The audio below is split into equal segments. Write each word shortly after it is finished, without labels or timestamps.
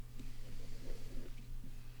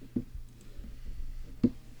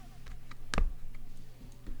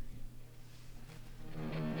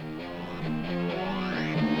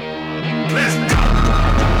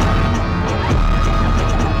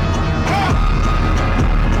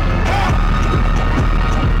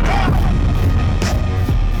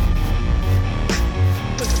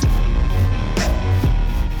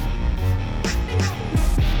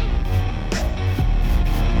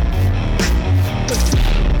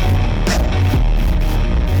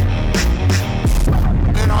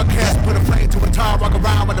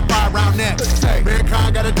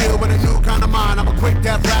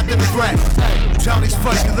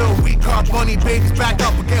need babies back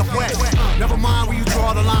up or get wet. Never mind where you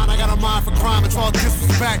draw the line. I got a mind for crime. It's all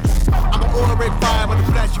disrespect. I'm an oil rig fire with a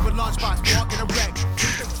flash you with lunchbox walking a wreck.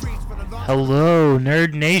 Hello,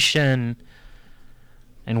 Nerd Nation,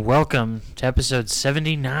 and welcome to episode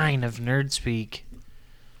 79 of Nerd Speak.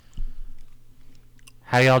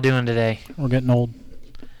 How y'all doing today? We're getting old.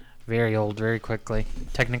 Very old, very quickly.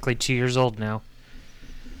 Technically 2 years old now.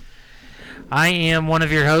 I am one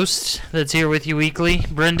of your hosts that's here with you weekly,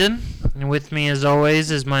 Brendan. And with me, as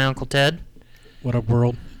always, is my Uncle Ted. What up,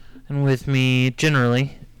 world? And with me,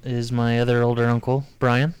 generally, is my other older uncle,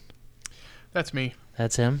 Brian. That's me.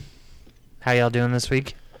 That's him. How y'all doing this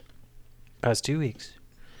week? Past 2 weeks.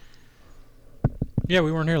 Yeah,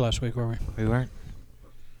 we weren't here last week, were we? We weren't.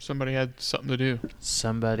 Somebody had something to do.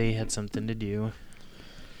 Somebody had something to do.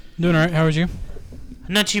 Doing all right. How was you?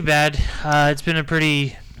 Not too bad. It's been a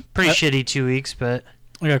pretty shitty 2 weeks, but...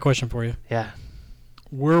 I got a question for you. Yeah.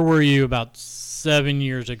 Where were you about 7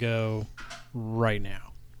 years ago right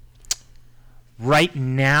now? Right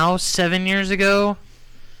now, 7 years ago,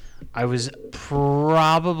 I was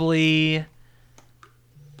probably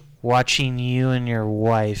watching you and your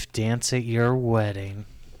wife dance at your wedding.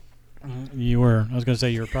 You were. I was going to say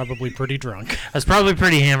you were probably pretty drunk. I was probably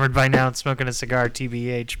pretty hammered by now and smoking a cigar,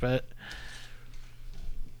 TBH, but...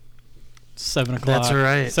 7 o'clock. That's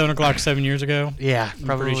right. 7 o'clock 7 years ago? Yeah, I'm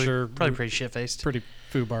probably pretty sure pretty shit-faced. Pretty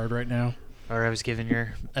foobarred right now. Or I was giving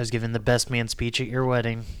the best man speech at your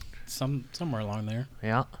wedding. Somewhere along there.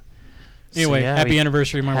 Yeah. Anyway, So, yeah, happy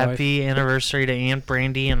anniversary, my wife. Happy anniversary to Aunt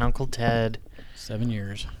Brandy and Uncle Ted. 7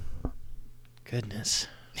 years. Goodness.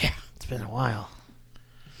 Yeah. It's been a while.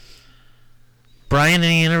 Brian,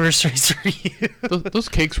 any anniversaries for you? Those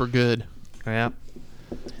cakes were good. Yeah.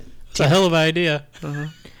 It's a hell of an idea. Uh-huh.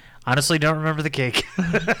 Honestly, don't remember the cake.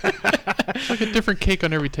 Like a different cake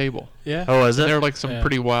on every table. Yeah. Oh, is it? There were like some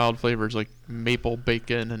pretty wild flavors, like maple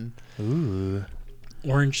bacon and Ooh.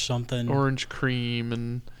 Orange something. orange cream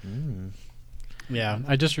and... Yeah,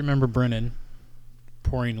 I just remember Brennan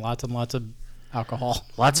pouring lots and lots of alcohol.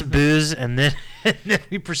 Lots of booze, and then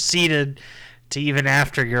we proceeded to, even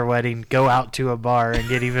after your wedding, go out to a bar and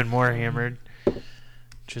get even more hammered,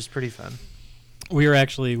 which was pretty fun. We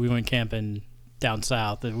went camping down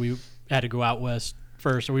south, and we had to go out west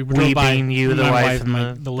first. So we drove by. You, the my wife,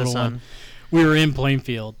 and the little the son. one. We were in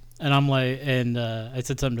Plainfield, and I'm like, I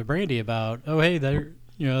said something to Brandy about, oh hey,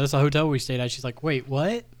 that's a hotel we stayed at. She's like, wait,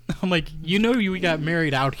 what? I'm like, we got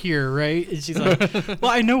married out here, right? And she's like,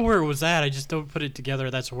 well, I know where it was at. I just don't put it together.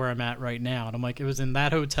 That's where I'm at right now. And I'm like, it was in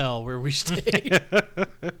that hotel where we stayed.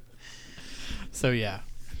 So yeah,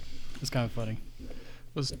 it's kind of funny.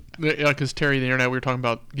 Because Terry the internet, we were talking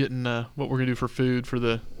about getting what we're gonna do for food for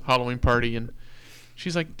the Halloween party, and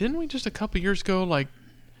she's like, didn't we just a couple years ago like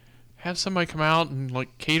have somebody come out and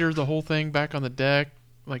like cater the whole thing back on the deck,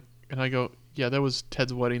 like? And I go, yeah, that was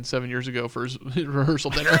Ted's wedding 7 years ago for his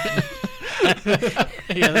rehearsal dinner.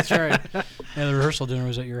 Yeah, that's right. Yeah, the rehearsal dinner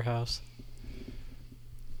was at your house.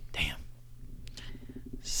 Damn.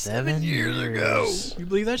 7 years ago. You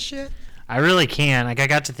believe that shit? I really can. Like, I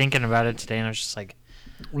got to thinking about it today, and I was just like,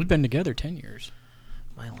 We've been together 10 years.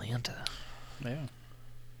 my Lanta. Yeah.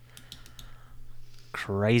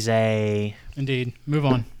 Crazy. Indeed. Move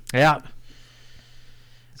on. Yeah.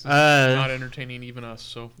 Not entertaining even us,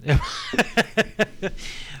 so.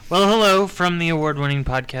 Well, hello from the award-winning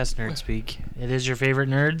podcast Nerd Speak. It is your favorite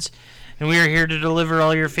nerds, and we are here to deliver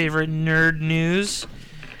all your favorite nerd news.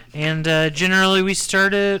 And generally, we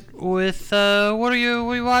start it with what are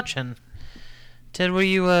you watching? Ted, what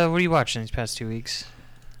are you watching these past 2 weeks?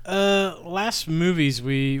 Last movies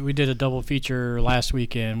we did a double feature last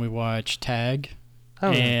weekend. We watched Tag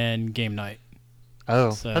and Game Night.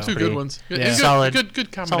 Oh, So That's two good ones. Yeah. Solid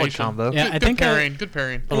combination. solid combo. Yeah, Good pairing. Good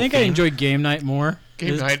pairing. I think I enjoyed Game Night more.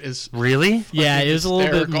 Game Night is... Really? Yeah, it was a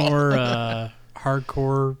little bit hysterical. more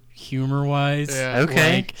hardcore humor-wise. Yeah.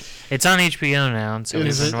 Okay. Like, it's on HBO now, and so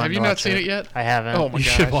we've been wanting Have you to not watch seen it yet? I haven't. Oh my you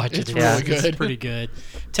gosh. should watch it. It's Yeah. really good. It's pretty good.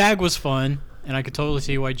 Tag was fun, and I could totally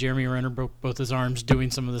see why Jeremy Renner broke both his arms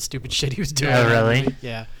doing some of the stupid shit he was doing. Oh, really?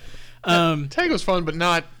 Yeah. Tag was fun, but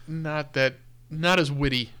not as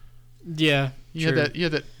witty. Yeah. You had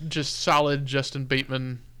that just solid Jason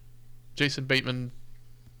Bateman. Wit.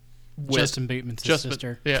 Justin Bateman's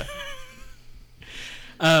sister. Yeah.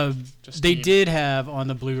 They did have on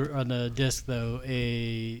the disc though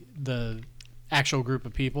the actual group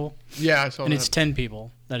of people. Yeah, I saw and that. it's 10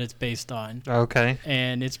 people that it's based on. Okay.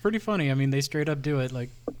 And it's pretty funny. I mean, they straight up do it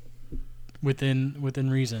like within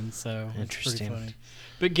reason. So Interesting. It's pretty funny.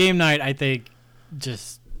 But Game Night, I think,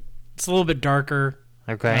 it's a little bit darker.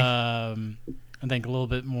 Okay. I think a little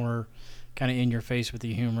bit more kind of in your face with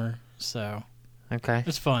the humor. So Okay.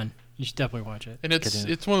 it's fun. You should definitely watch it. And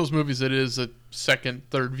it's one of those movies that is a second,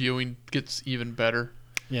 third viewing gets even better.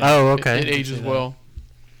 Yeah. Oh, okay. It ages that. well.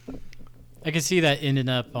 I can see that ending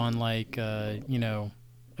up on like a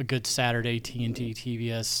good Saturday TNT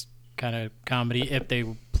TBS kind of comedy if they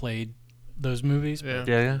played those movies. Yeah.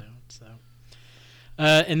 Yeah. So.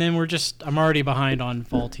 And then I'm already behind on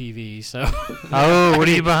fall TV. So. Oh, what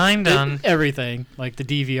are you behind on? Everything. Like the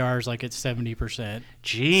DVR's like at 70%.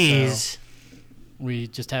 Jeez. So we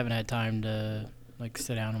just haven't had time to like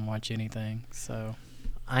sit down and watch anything. So.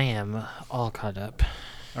 I am all caught up.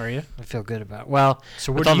 Are you? I feel good about. Well,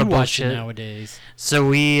 So with what all are you the watching bullshit. nowadays?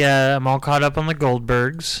 So I'm all caught up on the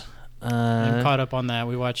Goldbergs. I'm caught up on that.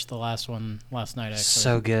 We watched the last one last night. Actually.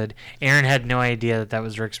 So good. Aaron had no idea that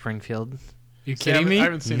was Rick Springfield. You See, I kidding me?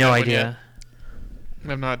 haven't seen No that one idea.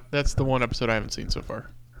 yet. I'm not. That's the one episode I haven't seen so far.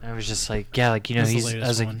 I was just like, yeah, like That's the he's. I latest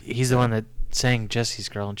was like, one. he's the one that sang Jesse's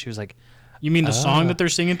Girl, and she was like, You mean the song that they're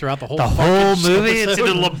singing throughout the whole the fucking whole movie. It's episode?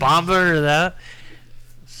 either La Bamba or that.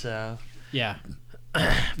 So, Yeah.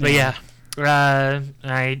 but yeah,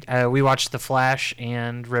 we watched The Flash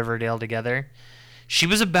and Riverdale together. She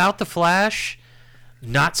was about The Flash,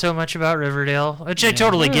 not so much about Riverdale, which I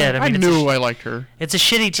totally get. I mean, knew I liked her. it's a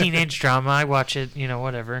shitty teenage drama. I watch it,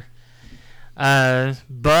 whatever.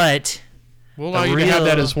 But We'll allow you to have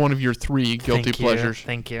that as one of your 3 guilty thank pleasures. You,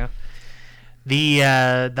 thank you.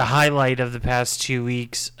 The highlight of the past 2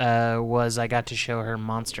 weeks was I got to show her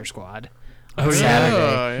Monster Squad on Oh, yeah. Saturday.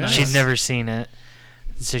 Oh, yeah. She'd never seen it,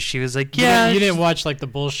 so she was like, You "Yeah." didn't- you didn't watch like the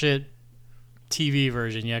bullshit TV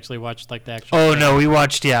version. You actually watched like the actual. Oh show. no, we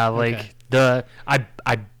watched Okay.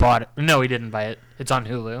 I bought it. No, we didn't buy it. It's on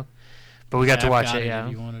Hulu, but we got to I've watch got it. If Yeah.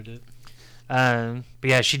 you wanted it. But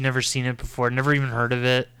yeah, she'd never seen it before, never even heard of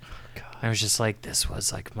it. God. I was just like, this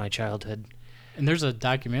was like my childhood. And there's a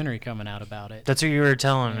documentary coming out about it. That's what you were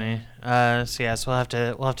telling me. So we'll have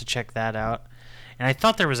to check that out. And I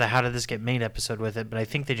thought there was a How Did This Get Made episode with it, but I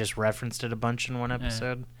think they just referenced it a bunch in one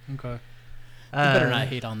episode. Okay. You better not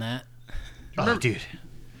hate on that. Oh, dude.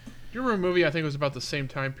 Do you remember a movie I think it was about the same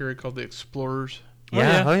time period called The Explorers? Yeah.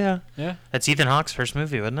 yeah. Oh yeah. Yeah. That's Ethan Hawke's first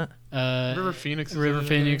movie, wasn't it? River Phoenix. is River in it,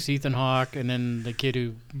 Phoenix, Ethan Hawke, and then the kid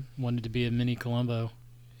who wanted to be a mini Columbo.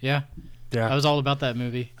 Yeah. I was all about that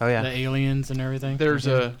movie. Oh, yeah. The aliens and everything. There's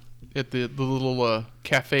at the little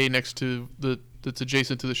cafe next to that's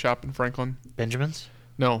adjacent to the shop in Franklin. Benjamin's.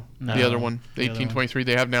 No, No, the other one, the other 1823.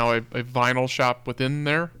 They have now a vinyl shop within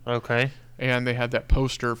there, Okay. and they had that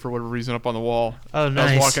poster for whatever reason up on the wall. Oh, I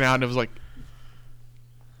nice. was walking out and it was like,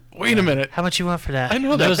 wait a minute. How much you want for that? I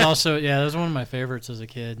know That that. was also that was one of my favorites as a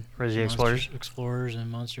kid. Where's the Explorers? Explorers and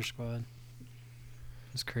Monster Squad.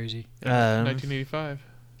 It's crazy. 1985.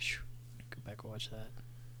 Go back and watch that.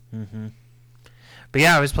 Mm-hmm. But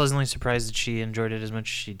yeah, I was pleasantly surprised that she enjoyed it as much as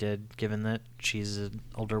she did, given that she's an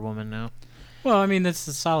older woman now. Well, I mean, that's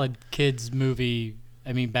a solid kids movie.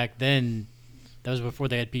 I mean, back then, that was before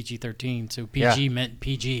they had PG-13, so PG meant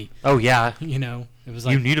PG. Oh yeah. You know, it was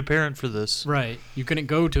like You need a parent for this. right. You couldn't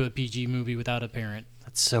go to a PG movie without a parent.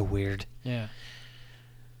 That's so weird. Yeah.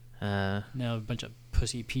 Uh, Now a bunch of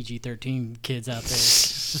pussy PG-13 kids out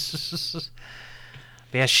there.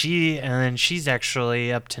 but yeah, she's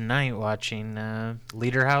actually up tonight watching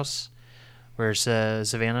Leader House, where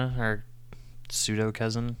Savannah, our pseudo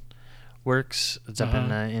cousin, works. It's up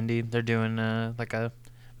in Indy. They're doing like a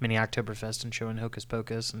mini Oktoberfest and showing Hocus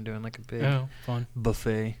Pocus and doing like a big Oh, fun.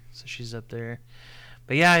 buffet. So she's up there.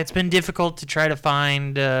 But yeah, it's been difficult to try to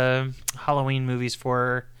find Halloween movies for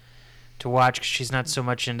her to watch because she's not so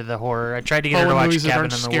much into the horror. I tried to get her to Horror watch movies that Cabin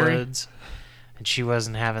aren't in the scary? Woods, and she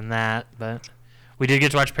wasn't having that. But we did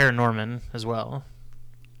get to watch Paranorman as well.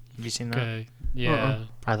 Have you seen that? Okay. Yeah.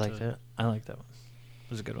 I liked it. I liked that one.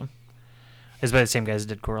 It was a good one. It's by the same guys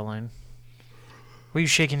that did Coraline. What are you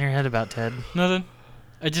shaking your head about, Ted? Nothing.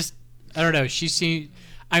 I don't know.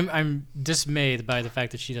 I'm dismayed by the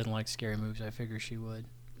fact that she doesn't like scary movies. I figure she would.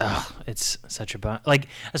 Ugh, it's such a bum. Like,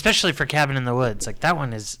 especially for Cabin in the Woods. Like, that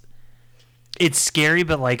one is... It's scary,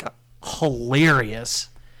 but, like, hilarious.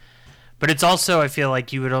 But it's also, I feel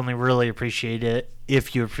like you would only really appreciate it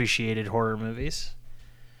if you appreciated horror movies.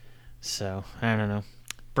 So, I don't know.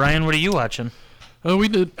 Brian, what are you watching? Oh, we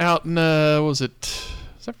did out in, what was it?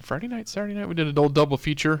 Was that Friday night, Saturday night? We did an old double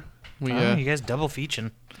feature. We you guys double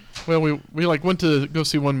featuring. Well, we like went to go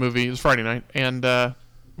see one movie. It was Friday night, and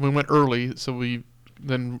we went early, so we're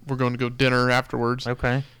going to go dinner afterwards.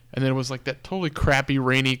 Okay. And then it was like that totally crappy,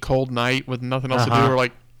 rainy, cold night with nothing else to do. Uh-huh. We're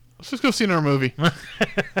like, let's just go see another movie.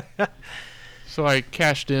 So I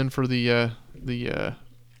cashed in for the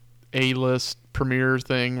A-list premiere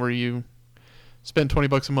thing where you spend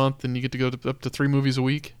 $20 a month and you get to go up to 3 movies a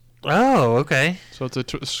week. Oh, okay. So it's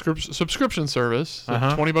a subscription service, so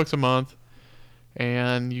Uh-huh. $20 a month,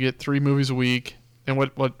 and you get 3 movies a week. And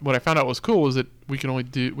what I found out was cool was that we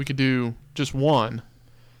could do just one,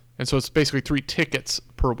 and so it's basically 3 tickets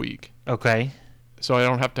per week. Okay. So I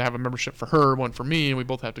don't have to have a membership for her, one for me, and we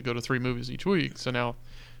both have to go to 3 movies each week. So now,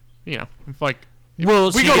 it's like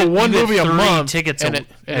Well, so we you go to get- one you get movie a 3 month, tickets and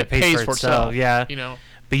a- it pays for itself. Yeah.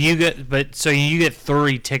 But you get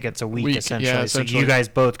 3 tickets a week essentially. yeah, So essentially. you guys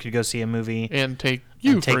both could go see a movie. And take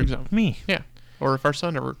you, and take for example. me. Yeah. Or if our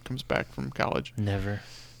son ever comes back from college, Never.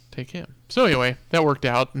 take him. So anyway, that worked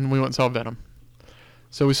out, and we went and saw Venom.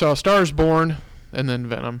 So we saw Stars Born, and then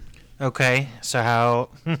Venom. Okay. So how?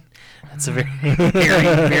 That's a very,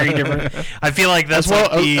 very, very different. I feel like that's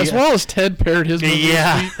as well as Ted paired his movie.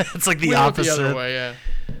 Yeah, it's like the we went opposite. the other way, yeah.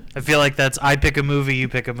 I feel like that's I pick a movie, you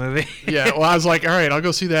pick a movie. Yeah, well, I was like, all right, I'll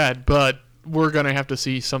go see that, but we're going to have to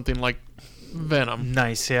see something like Venom.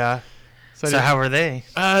 Nice, yeah. I So did- how are they?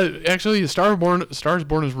 Actually, Stars Born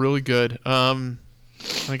is really good. I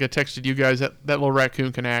think I texted you guys that little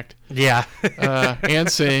raccoon can act, Yeah. and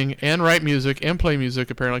sing, and write music, and play music,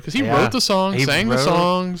 apparently. Because he Yeah. wrote the songs, He sang the wrote-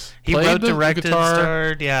 songs, He played wrote, the directed, guitar,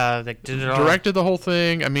 starred. Yeah, they did it all. directed the whole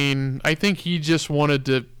thing. I mean, I think he just wanted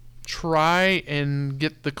to try and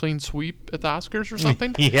get the clean sweep at the Oscars or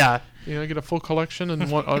something. Yeah. Get a full collection and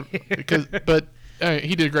but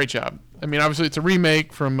he did a great job. I mean, obviously it's a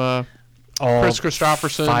remake from All Chris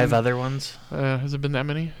Christopherson. 5 other ones. Has it been that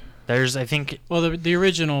many? There's, I think. Well, the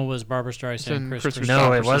original was Barbara Streisand and Chris Chris Christopher.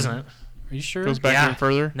 No, it Christopherson. wasn't. Are you sure? Goes back Yeah. even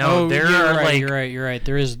further. No, there you're are right, like. you're right.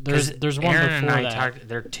 There's one Aaron and before I that. talked.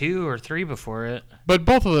 There are 2 or 3 before it. But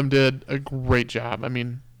both of them did a great job. I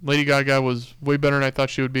mean, Lady Gaga was way better than I thought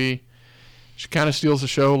she would be. She kind of steals the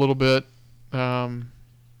show a little bit.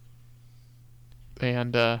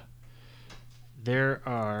 There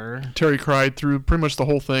are. Terry cried through pretty much the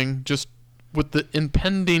whole thing, just with the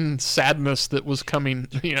impending sadness that was coming.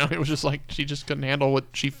 It was just like she just couldn't handle what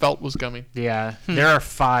she felt was coming. Yeah, there are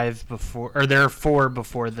 5 before, or there are 4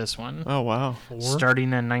 before this one. Oh, wow. Starting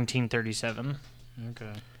in 1937.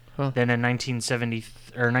 Okay. Then in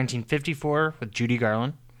 1954 with Judy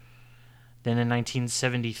Garland. Then in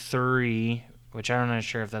 1973, which I'm not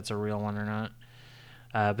sure if that's a real one or not.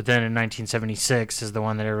 But then in 1976 is the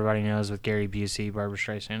one that everybody knows with Gary Busey, Barbara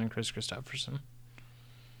Streisand, and Chris Christopherson.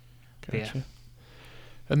 Gotcha. Yeah.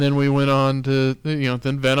 And then we went on to,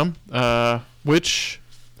 then Venom, which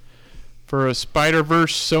for a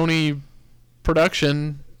Spider-Verse Sony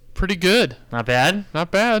production, pretty good. Not bad?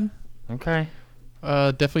 Not bad. Okay.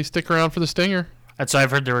 Definitely stick around for the stinger. That's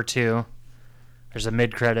I've heard there were 2. There's a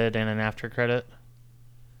mid-credit and an after-credit.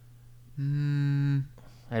 I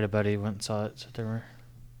had a buddy who went and saw it, so there were.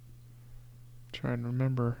 Trying to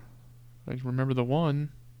remember. I remember the one.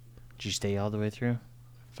 Did you stay all the way through?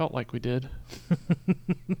 Felt like we did.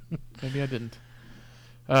 Maybe I didn't.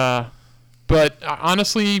 But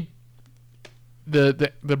honestly,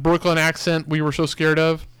 the Brooklyn accent we were so scared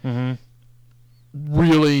of,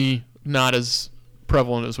 really not as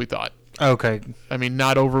prevalent as we thought. Okay. I mean,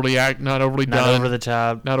 not overly done, Not over the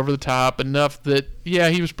top. not over the top enough that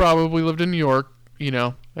he was probably lived in New York,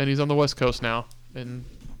 and he's on the West Coast now, and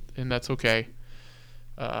that's okay.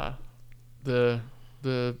 The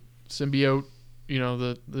symbiote,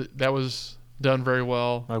 that was done very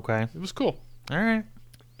well. Okay. It was cool. All right.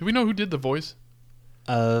 Do we know who did the voice?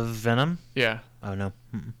 Of Venom? Yeah, Oh, no.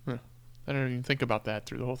 I didn't even think about that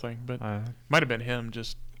through the whole thing, but Uh, might have been him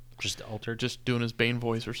just altered. doing his Bane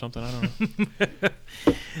voice or something. I don't know.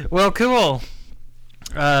 Well, cool.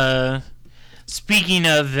 Speaking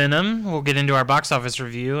of Venom, we'll get into our box office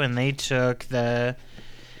review, and they took the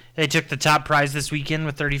top prize this weekend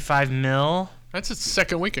with 35 mil. That's its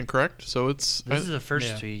second weekend, correct? So it's This is the first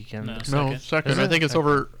Yeah. weekend. No. second. Is I it? think it's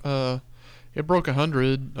over. It broke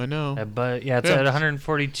 100. I know. But yeah, it's Yeah. at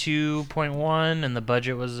 142.1, and the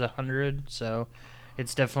budget was 100, so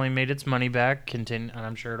it's definitely made its money back. And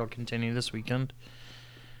I'm sure it'll continue this weekend.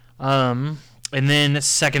 And then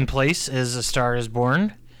second place is A Star Is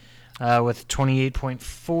Born, with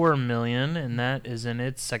 28.4 million, and that is in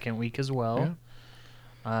its second week as well.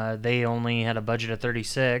 Yeah. They only had a budget of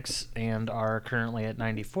 36 and are currently at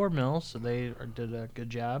 94 mil, so they did a good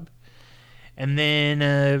job. And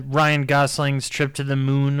then Ryan Gosling's Trip to the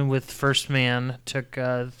Moon with First Man took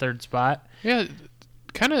third spot. Yeah,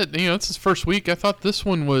 kind of. It's his first week. I thought this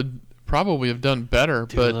one would probably have done better,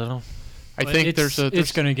 but Doolittle. I think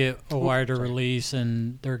it's going to get a wider release,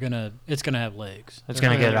 and it's going to have legs. It's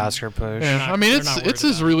going to get an Oscar push. Yeah, not- I mean they're it's not worried it's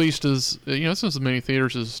as about it. released as it's as many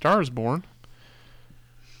theaters as A Star Is Born.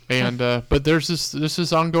 And but there's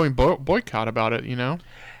this ongoing boycott about it.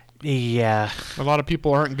 Yeah. A lot of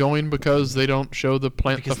people aren't going because they don't show the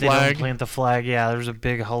Because the they don't flag. plant the flag. Yeah, there's a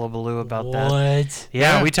big hullabaloo about that. What?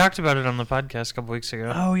 Yeah, we talked about it on the podcast a couple weeks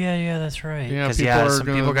ago. Oh yeah, that's right. Yeah, 'Cause, people yeah, are some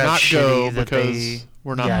gonna people got not shitty go that because they-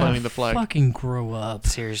 we're not yeah. planting the flag. Fucking grow up.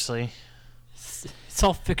 Seriously. It's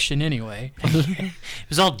all fiction anyway. It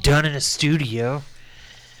was all done in a studio.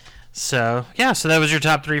 So, yeah, so that was your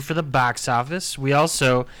top 3 for the box office. We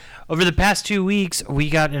also, over the past 2 weeks, we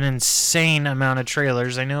got an insane amount of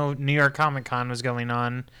trailers. I know New York Comic Con was going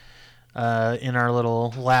on in our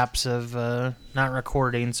little lapse of not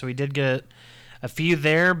recording, so we did get a few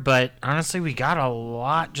there, but honestly, we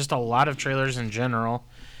got just a lot of trailers in general.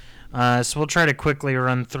 So we'll try to quickly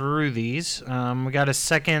run through these. We got a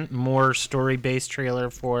second, more story-based trailer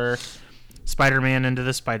for Spider-Man Into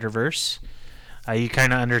the Spider-Verse. You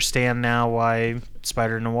kind of understand now why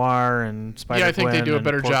Spider-Noir and Spider-Gwen. Yeah, I think they do a and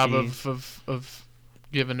better job Porky- of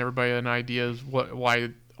giving everybody an idea of why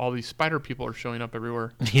all these spider people are showing up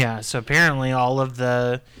everywhere. Yeah, so apparently all of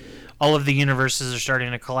the universes are starting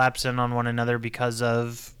to collapse in on one another because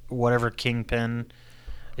of whatever Kingpin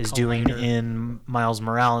is doing in Miles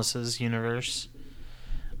Morales' universe.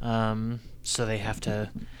 So they have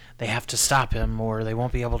to stop him, or they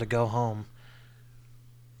won't be able to go home.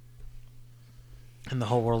 And the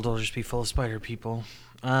whole world will just be full of spider people.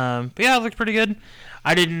 But yeah, it looked pretty good.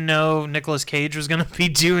 I didn't know Nicolas Cage was going to be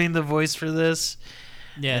doing the voice for this.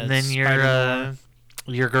 Yeah, And then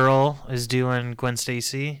your girl is doing Gwen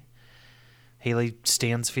Stacy. Haley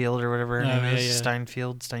Stansfield or whatever her name is.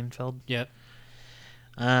 Steinfeld. Yep.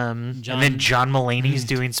 And then John Mulaney's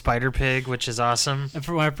doing Spider-Pig, which is awesome. And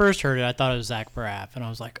when I first heard it, I thought it was Zach Braff, and I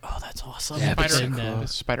was like, "Oh, that's awesome." Yeah, but And, so cool.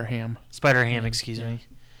 Spider-Ham. Spider-Ham, excuse me.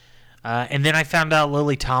 And then I found out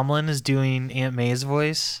Lily Tomlin is doing Aunt May's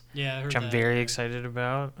voice, yeah, I heard which I'm that, very yeah. excited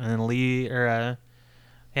about. And then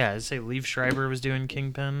I'd say Liev Schreiber was doing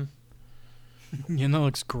Kingpin. Yeah, that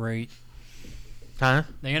looks great. Huh?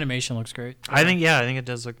 The animation looks great. I think it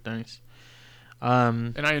does look nice.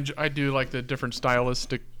 And I do like the different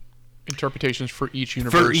stylistic interpretations for each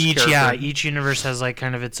universe. For each, character. each universe has like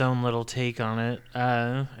kind of its own little take on it,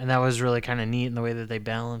 and that was really kind of neat in the way that they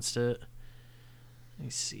balanced it. Let me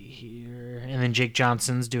see here, and then Jake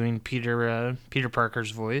Johnson's doing Peter Parker's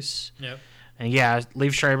voice. Yep. And yeah,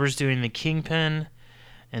 Liev Schreiber's doing the Kingpin,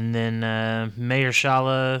 and then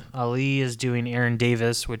Mahershala Ali is doing Aaron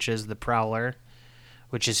Davis, which is the Prowler,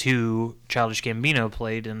 which is who Childish Gambino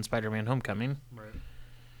played in Spider-Man: Homecoming. Right.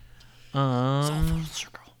 It's all full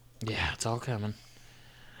circle. Yeah, it's all coming.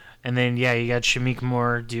 And then you got Shamik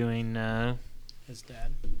Moore doing His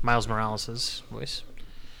dad. Miles Morales' voice.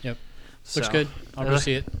 Yep. So, Looks good. I'll go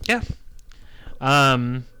see it. Yeah.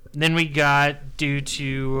 Then we got, due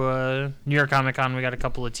to New York Comic Con, we got a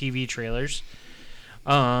couple of TV trailers.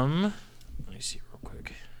 Let me see real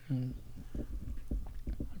quick. I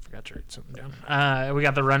forgot to write something down. We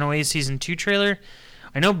got the Runaways Season 2 trailer.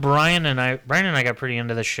 I know Brian and I got pretty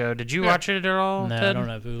into the show. Did you watch it at all, No, Ted? I don't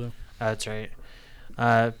have Hulu. That's right.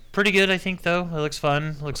 Pretty good, I think, though. It looks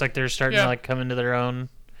fun. Looks like they're starting to come into their own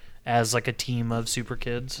as like a team of super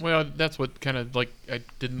kids. Well, that's what kind of like I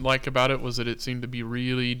didn't like about it was that it seemed to be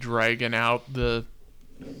really dragging out the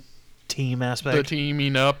Team aspect. the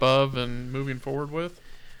teaming up of and moving forward with.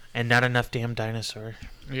 And not enough damn dinosaur.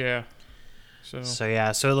 Yeah. So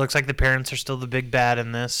it looks like the parents are still the big bad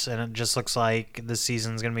in this, and it just looks like this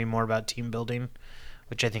season's going to be more about team building,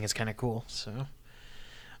 which I think is kind of cool. So,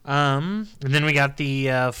 and then we got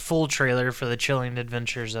the full trailer for the Chilling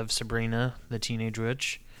Adventures of Sabrina, the Teenage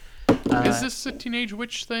Witch. Is this a teenage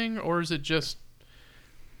witch thing, or is it just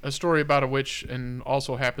a story about a witch and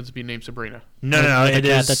also happens to be named Sabrina? No, With it the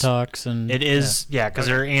cat is. that talks and It is, because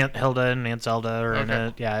Okay. her Aunt Hilda and Aunt Zelda are in Okay.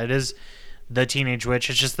 it. Yeah, it is the Teenage Witch.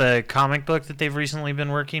 It's just the comic book that they've recently been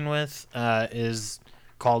working with is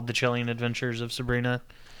called The Chilling Adventures of Sabrina.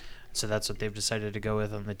 So that's what they've decided to go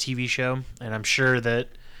with on the TV show. And I'm sure that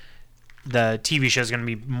the TV show is going to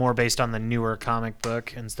be more based on the newer comic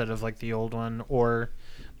book instead of like the old one or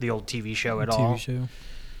the old TV show at all. TV show.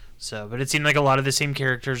 So, but it seemed like a lot of the same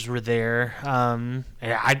characters were there.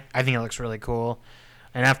 I think it looks really cool.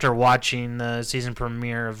 And after watching the season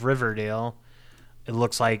premiere of Riverdale, it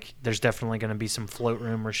looks like there's definitely going to be some float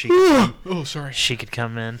room where she could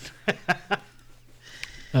come in.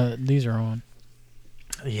 These are on.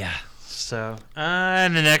 Yeah. So,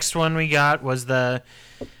 and the next one we got was the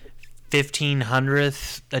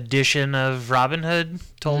 1500th edition of Robin Hood,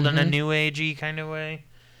 told in a new agey kind of way.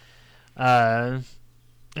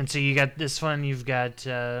 And so you got this one. You've got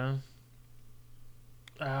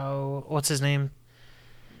what's his name?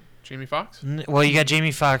 Jamie Foxx? Well, you got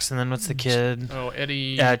Jamie Foxx, and then what's the kid? Oh,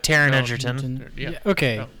 Eddie. Taron no, Egerton. Yeah.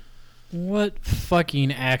 Okay. Oh. What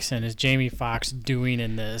fucking accent is Jamie Foxx doing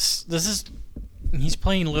in this? He's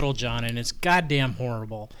playing Little John, and it's goddamn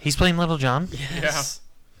horrible. He's playing Little John? Yes.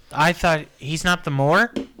 I thought he's not the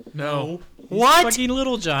Moor? No. He's What? fucking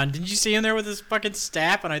Little John. Didn't you see him there with his fucking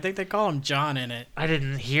staff? And I think they call him John in it. I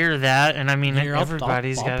didn't hear that, and I mean, Here, I'll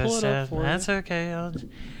everybody's pull got a it up staff. for you. That's okay.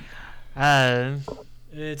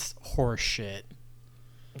 It's horseshit.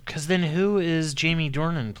 Because then who is Jamie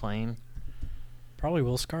Dornan playing? Probably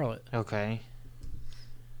Will Scarlet. Okay.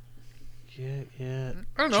 Yeah.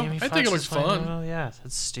 I don't know. Jamie I think Foxx it looks is playing fun. Will? Yeah,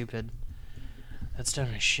 that's stupid. That's dumb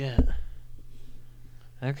as shit.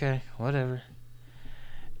 Okay, whatever.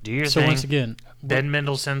 Do your So thing. once again, Ben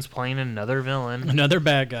Mendelsohn's playing another villain. another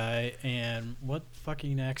bad guy, and what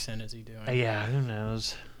fucking accent is he doing? Yeah, who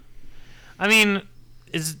knows? I mean,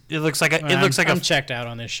 it looks like I'm checked out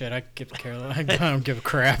on this shit. I don't give a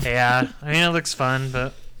crap. Yeah, I mean, it looks fun,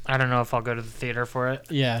 but I don't know if I'll go to the theater for it.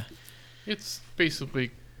 Yeah. It's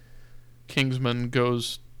basically Kingsman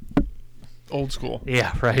goes old school.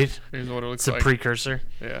 Yeah, right. Here's what it looks It's a like. precursor.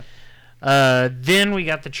 Yeah. Then we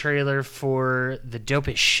got the trailer for the dope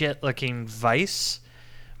as shit looking Vice,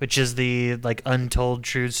 which is the like untold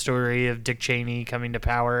true story of Dick Cheney coming to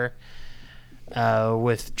power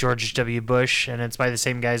with George W. Bush, and it's by the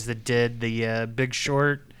same guys that did the Big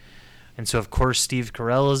Short, and so of course Steve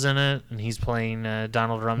Carell is in it, and he's playing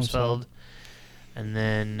Donald Rumsfeld, and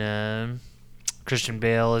then Christian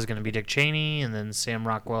Bale is going to be Dick Cheney, and then Sam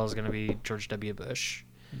Rockwell is going to be George W. Bush.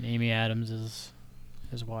 And Amy Adams is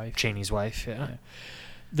his wife. Cheney's wife, yeah.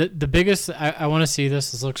 The biggest, I want to see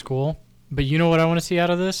this. This looks cool. But you know what I want to see out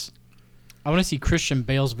of this? I want to see Christian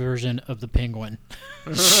Bale's version of the Penguin.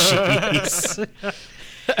 Jeez.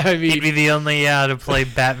 I mean, He'd be the only to play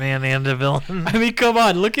Batman and a villain. I mean, come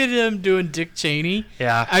on. Look at him doing Dick Cheney.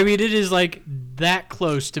 Yeah. I mean, it is like that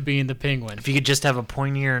close to being the Penguin. If you could just have a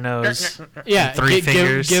pointier nose, Yeah, three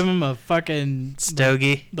fingers. Give him a fucking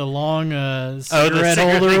stogie. the long The cigarette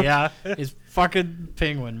cigarette, holder. Yeah, Is fucking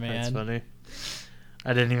Penguin, man. that's funny.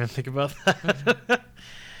 I didn't even think about that.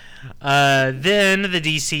 Then the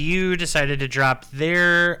DCU decided to drop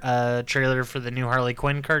their trailer for the new Harley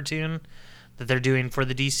Quinn cartoon that they're doing for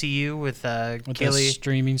the DCU with With the Kaylee.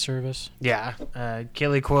 streaming service. Yeah,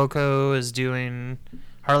 Kaylee Cuoco is doing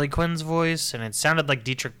Harley Quinn's voice, and it sounded like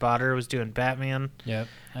Dietrich Bader was doing Batman. Yep.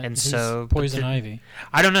 And Who's so- Poison Ivy.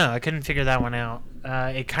 I don't know. I couldn't figure that one out.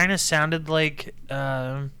 It kind of sounded like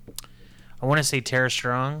I want to say Tara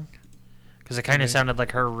Strong, because it kind of Okay. sounded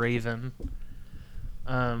like her Raven.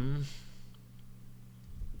 Yeah,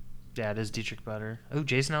 it is Dietrich Bader. Oh,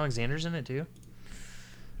 Jason Alexander's in it too.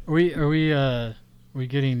 Are we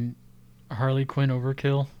getting Harley Quinn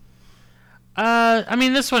overkill? I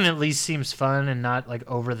mean, this one at least seems fun and not like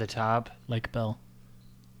over the top. Like Bell.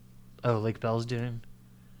 Oh, Lake Bell's doing.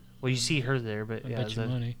 Well, you see her there, but I yeah, bet is you that-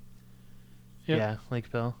 money. Yep. yeah,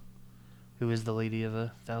 Lake Bell, who is the lady of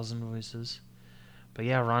 1,000 voices. But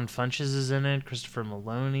yeah, Ron Funches is in it. Christopher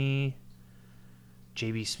Maloney,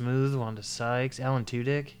 J.B. Smooth, Wanda Sykes, Alan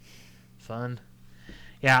Tudyk. Fun.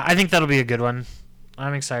 Yeah, I think that'll be a good one.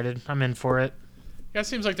 I'm excited. I'm in for it. Yeah, it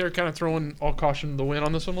seems like they're kind of throwing all caution to the wind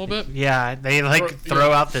on this one a little bit. Yeah, they like Throw- throw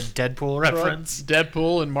yeah. out the Deadpool reference.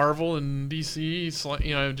 Deadpool and Marvel and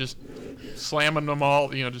DC, just slamming them all.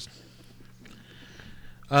 Just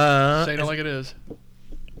saying it like it is.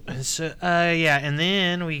 So, yeah, and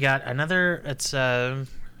then we got another. It's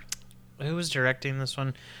who was directing this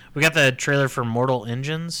one? We got the trailer for Mortal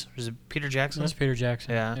Engines. Was it Peter Jackson? That's Peter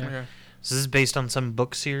Jackson. Yeah. Okay. So this is based on some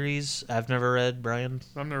book series I've never read. Brian,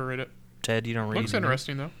 I've never read it. Ted, you don't read. Looks either.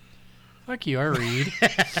 interesting though. Fuck you, I read.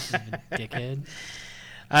 Dickhead.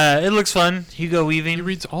 It looks fun. Hugo Weaving. He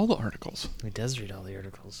reads all the articles. He does read all the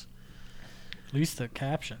articles. At least the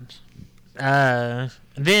captions.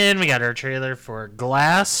 Then we got our trailer for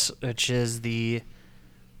Glass, which is the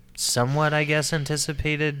somewhat, I guess,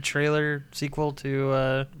 anticipated trailer sequel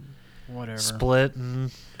to Whatever. Split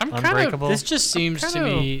and I'm kind Unbreakable. This just seems to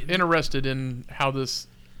me. interested in how this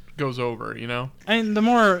goes over. And the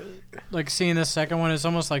more, like, seeing this second one, it's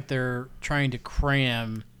almost like they're trying to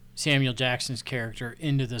cram Samuel Jackson's character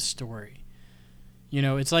into this story.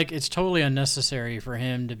 It's like it's totally unnecessary for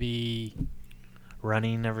him to be.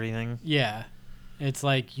 running everything. Yeah. It's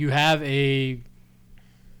like you have a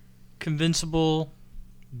convincible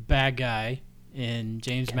bad guy in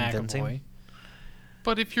James Convincing? McAvoy.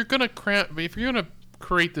 But if you're gonna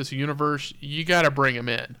create this universe, you got to bring him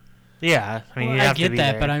in. Yeah, I mean, Well, you I have to get be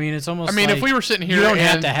that, there. but I mean, it's almost. I mean, like if we were sitting here you don't and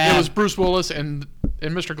have to have it was Bruce Willis and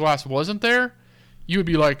Mr. Glass wasn't there, you would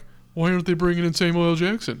be like, why aren't they bringing in Samuel L.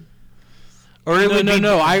 Jackson? or it would be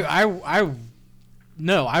No. I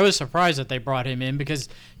No, I was surprised that they brought him in because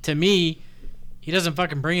to me, he doesn't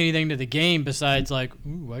fucking bring anything to the game besides like,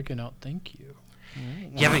 ooh, I can outthink you.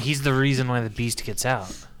 Yeah, but he's the reason why the Beast gets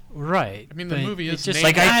out. Right. I mean, the but movie is it's just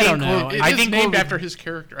named. like I I think don't know. we're- It I is think named we'll- after his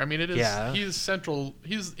character. I mean, it is. Yeah. He is central.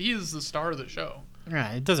 He is the star of the show.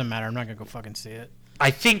 Right, it doesn't matter. I'm not gonna go fucking see it.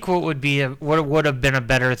 I think what would have been a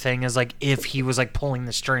better thing is like if he was like pulling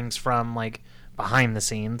the strings from like behind the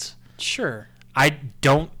scenes. Sure. I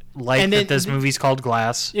don't like And that then- this movie's called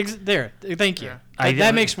Glass. There. Thank you. Yeah.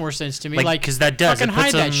 That makes more sense to me. Like, because that does. fucking It puts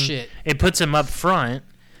hide that him, shit. It puts him up front,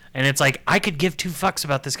 and it's like, I could give two fucks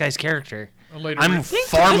about this guy's character. Later I'm re-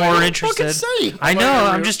 far more interested. I know.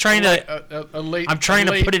 I'm just trying to. I'm trying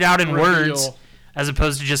to put it out in words, as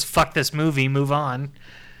opposed to just fuck this movie. Move on.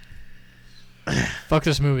 Fuck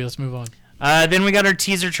this movie. Let's move on. Then we got our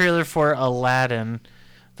teaser trailer for Aladdin,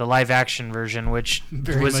 the live-action version, which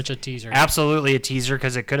Very was much a teaser. absolutely a teaser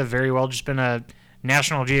because it could have very well just been a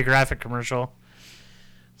National Geographic commercial.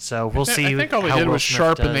 So we'll see. I think all they how did Will was Smith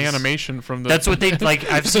sharpen the does. animation from the. That's what they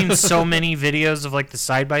like. I've seen so many videos of like the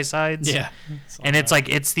side by sides. Yeah. and it's like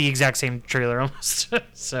it's the exact same trailer almost.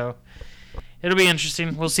 So it'll be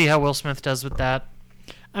interesting. We'll see how Will Smith does with that.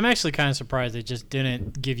 I'm actually kind of surprised they just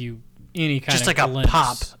didn't give you any kind Just of like a glimpse,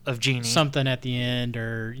 pop of Genie. something at the end,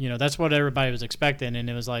 or that's what everybody was expecting, and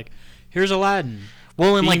it was like, here's Aladdin.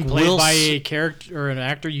 Well, and being like played Will by a character or an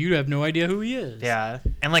actor you have no idea who he is. yeah,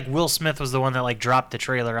 and like Will Smith was the one that like dropped the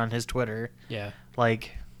trailer on his Twitter. Yeah.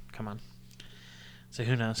 Like, come on. So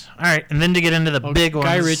who knows? All right, and then to get into the big ones.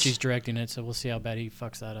 Guy Ritchie's directing it, so we'll see how bad he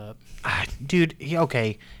fucks that up. Dude,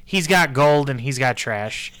 okay, he's got gold and he's got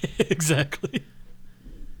trash. Exactly.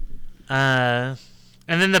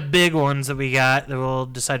 And then the big ones that we got that we'll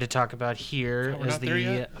decide to talk about here We're is not there the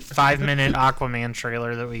yet? 5-minute Aquaman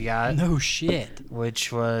trailer that we got, No shit.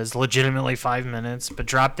 which was legitimately 5 minutes, but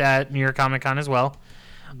dropped at New York Comic Con as well,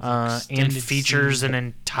 and extended features scene. an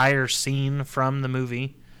entire scene from the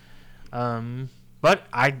movie. But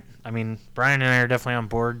I mean, Brian and I are definitely on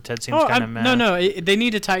board. Ted seems kind of mad. No. They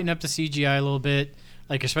need to tighten up the CGI a little bit,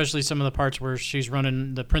 like especially some of the parts where she's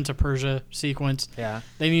running the Prince of Persia sequence. Yeah,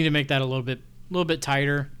 They need to make that a little bit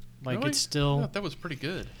tighter. Like Really? it's I still thought that was pretty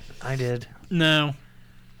good. I did. no.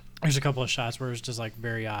 There's a couple of shots where it's just like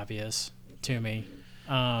very obvious to me.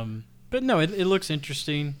 But no, it looks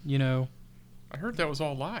interesting. I heard that was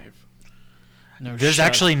all live. No, There's shut-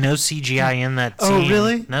 actually no CGI in that Oh scene.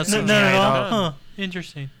 really? No CGI None at all. all. Huh.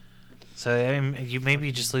 Interesting. So I mean, you may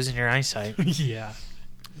be just losing your eyesight. Yeah.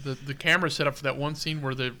 The camera set up for that one scene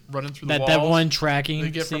where they're running through the walls. That one tracking. They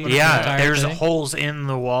get from scene, the the Yeah, entire there's thing. holes in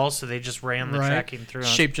the wall, so they just ran the Right. tracking through.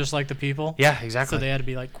 Shaped just like the people. Yeah, exactly. So they had to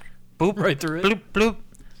be like boop right through it. bloop bloop.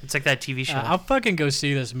 It's like that TV show. I'll fucking go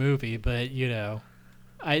see this movie, but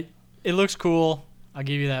it looks cool. I'll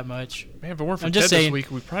give you that much. Man, if it weren't for I'm Ted just this saying- week,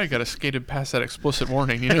 we probably got to skated past that explicit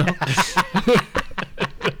warning.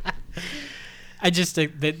 I just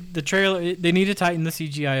think that the trailer, they need to tighten the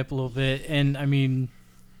CGI up a little bit, and I mean,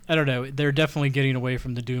 I don't know, they're definitely getting away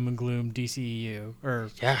from the doom and gloom DCEU or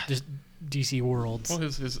Yeah. just DC worlds. Well,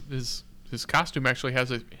 his costume actually has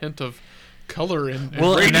a hint of color and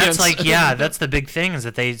Well, and radiance. that's like that's the big thing is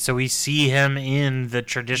that we see him in the You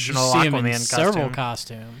traditional see him Aquaman in several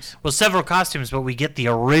costume. costumes. Well, several costumes, but we get the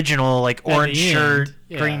original like orange the end, shirt,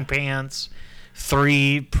 yeah. green pants,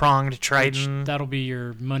 3-pronged trident. That'll be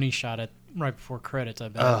your money shot at right before credits, I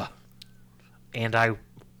bet. Ugh. And I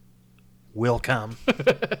will come.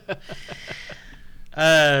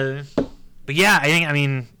 But yeah, I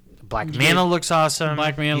mean, Black You Manta get- looks awesome.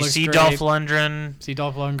 Black Manta you looks see great. Dolph Lundgren. See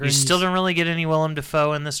Dolph Lundgren. You still don't really get any Willem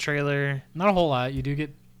Dafoe in this trailer. Not a whole lot. You do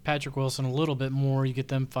get Patrick Wilson a little bit more. You get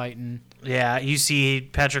them fighting. Yeah, you see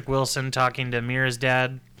Patrick Wilson talking to Mira's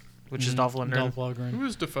dad, which is Dolph Lundgren. Dolph Lundgren. Who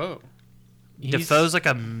is Defoe? He's Defoe's like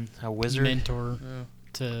a wizard. mentor Yeah.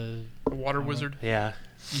 to. A water wizard. Yeah,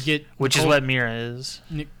 You get which is what Mira is.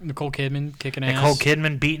 Nicole Kidman kicking ass. Nicole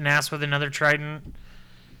Kidman beating ass with another trident.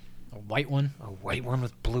 A white one. A white one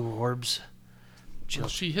with blue orbs. Well,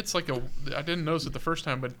 she hits like a. I didn't notice it the first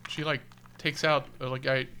time, but she like takes out a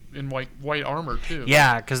guy in white armor too.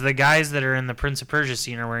 Yeah, because the guys that are in the Prince of Persia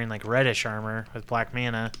scene are wearing like reddish armor with Black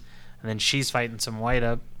Mana, and then she's fighting some white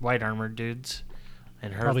armored dudes.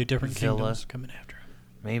 And her Probably different villa, kingdoms coming after him.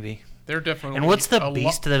 maybe. They're definitely. And what's the a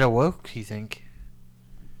beast that awoke? You think?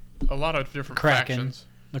 A lot of different Kraken. factions.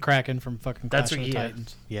 The Kraken from fucking That's Clash what of the yeah.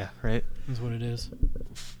 Titans. Yeah, right. That's what it is.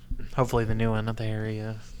 Hopefully the new one, not the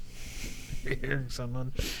area.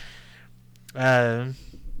 Someone.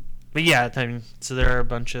 But yeah, I mean, so there are a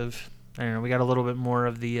bunch of. I don't know. We got a little bit more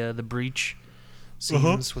of the breach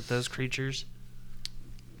scenes with those creatures.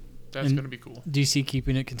 That's And- going to be cool. DC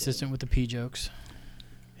keeping it consistent with the P jokes.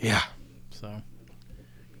 Yeah. So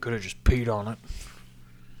Could have just peed on it.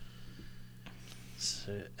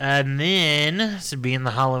 So, and then, so being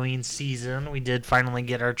the Halloween season, we did finally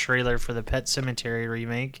get our trailer for the Pet Sematary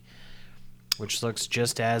remake, which looks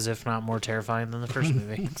just as, if not more terrifying than the first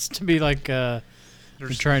movie. it's to be like There's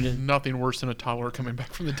trying to. nothing worse than a toddler coming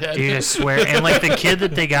back from the dead. Dude, I swear. And like the kid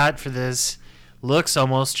that they got for this looks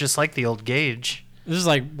almost just like the old Gage. This is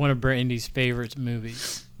like one of Brandy's favorite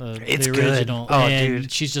movies. It's the good. original. Oh, and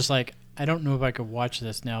dude. she's just like, I don't know if I could watch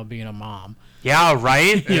this now being a mom. Yeah,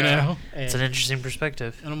 right? You know? It's an interesting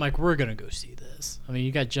perspective. And I'm like, we're going to go see this. I mean,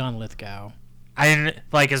 you got John Lithgow. I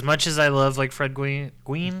like, as much as I love like Fred Gwynn,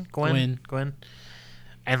 and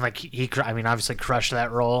like he I mean, obviously crushed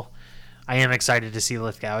that role. I am excited to see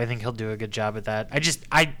Lithgow. I think he'll do a good job at that.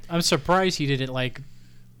 I'm surprised he didn't like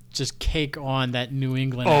just cake on that New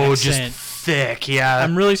England accent. Just thick, yeah.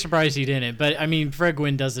 I'm really surprised he didn't. But I mean, Fred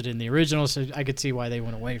Gwynn does it in the original, so I could see why they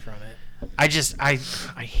went away from it. I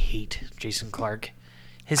hate Jason Clarke.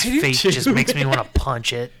 His I do face too. just makes me want to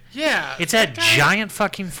punch it. Yeah. It's that guy, giant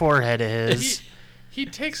fucking forehead of his. He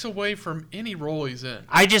takes away from any role he's in.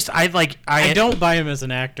 I don't buy him as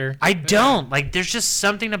an actor. I don't. Like, there's just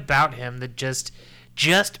something about him that just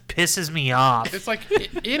pisses me off. It's like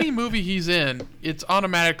any movie he's in, it's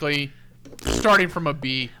automatically starting from a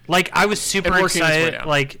B. Like, I was super And working its way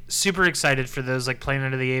excited, down. super excited for those, like,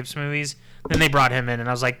 Planet of the Apes movies. Then they brought him in, and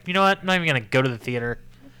I was like, you know what? I'm not even going to go to the theater.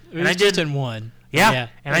 It was I just did- in one. Yeah.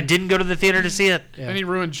 And I didn't go to the theater to see it. Yeah. And he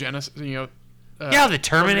ruined Genesis, Yeah, the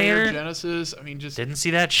Terminator. Genesis. I mean, just Didn't see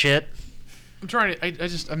that shit. I'm trying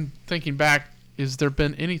to. I'm thinking back. Is there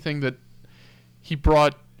been anything that he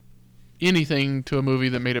brought anything to a movie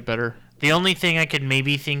that made it better? The only thing I could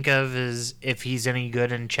maybe think of is if he's any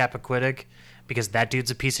good in Chappaquiddick, because that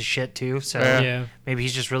dude's a piece of shit too. So Yeah. maybe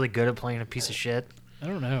he's just really good at playing a piece of shit. I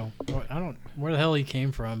don't know. I don't where the hell he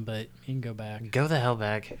came from, but he can go back. Go the hell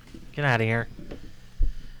back. Get out of here.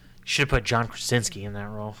 Should have put John Krasinski in that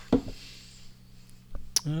role.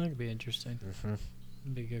 That could be interesting. Mm-hmm.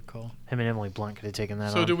 That'd be a good call. Him and Emily Blunt could have taken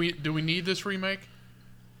that So on. do we need this remake?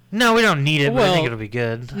 No, we don't need it, but I think Well, it'll be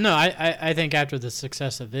good. No, I think after the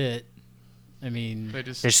success of it, I mean, They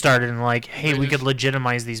just They started in like, hey, They we just- could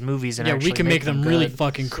legitimize these movies and yeah, actually we can make them good. really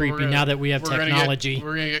fucking So creepy now that we have we're gonna technology.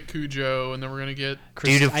 we're gonna get Cujo, and then we're gonna get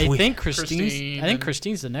Dude, if I we- think Christine I think and-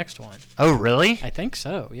 Christine's the next one. Oh, really? I think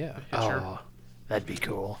so. Yeah. Hitcher. Oh, that'd be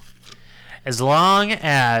cool. As long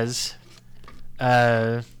as,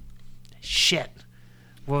 shit,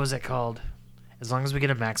 what was it called? As long as we get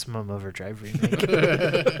a Maximum Overdrive remake,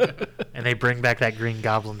 and they bring back that Green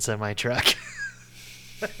Goblin semi truck.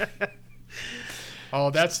 Oh,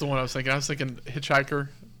 that's the one I was thinking. I was thinking Hitchhiker,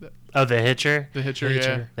 Oh, the Hitcher. the Hitcher.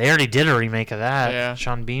 Hitcher. They already did a remake of that. Yeah.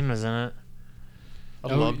 Sean Bean was in it.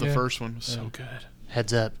 Yeah, I Oh, love the yeah. first one. It was so good.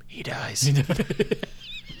 Heads up, he dies.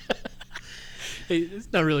 Hey,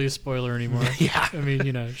 it's not really a spoiler anymore. Yeah. I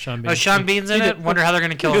mean, Sean Bean. Oh, Sean Bean's in it. Wonder how they're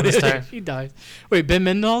gonna kill him this time. He dies. Wait, Ben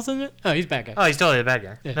Mendel's in it? Oh, he's bad guy. Oh, he's totally a bad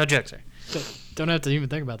guy. Yeah. No jokes there. Don't have to even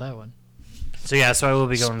think about that one. So yeah, so I will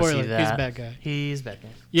be going Spoiler, to see that. he's a bad guy. He's a bad guy.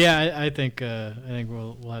 Yeah, I think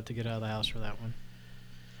we'll have to get out of the house for that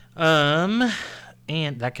one.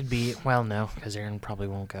 And that could be, well, no, because Aaron probably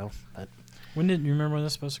won't go. But When did you remember when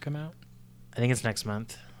this supposed to come out? I think it's next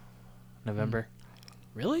month, November.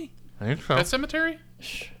 Really? I think so. Pet Cemetery?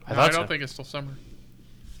 I No, thought I don't so. think it's till summer.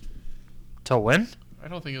 Till when? I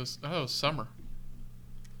don't think it was. I thought it was summer.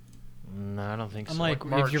 No, I don't think I'm so. like,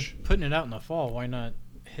 like if you're March. putting it out in the fall, why not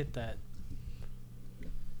hit that?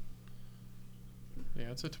 Yeah,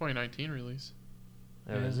 it's a 2019 release.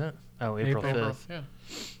 Oh, is it? Oh, April April. 5th. Yeah,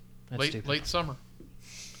 That's late stupid. late summer.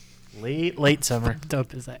 Late summer.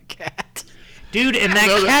 Dope is that cat? Dude, and that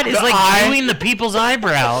No, cat is the like eye. doing the people's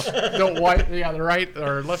eyebrow. The white, yeah, the right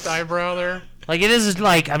or left eyebrow there. Like, it is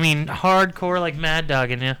like, I mean, hardcore, like, mad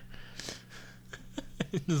dogging you.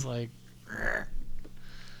 It's like,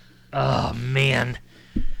 Oh, man.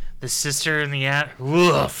 The sister and the at.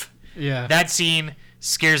 Woof. yeah. That scene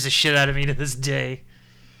scares the shit out of me to this day.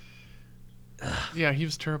 Yeah, he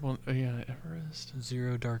was terrible. Yeah, Everest.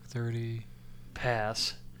 0 Dark 30.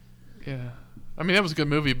 Pass. Yeah, I mean that was a good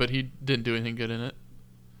movie, but he didn't do anything good in it.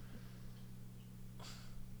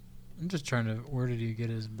 I'm just trying to. Where did he get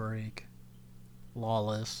his break?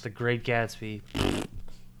 Lawless. The Great Gatsby.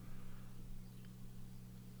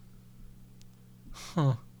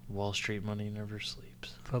 Huh. Wall Street Money Never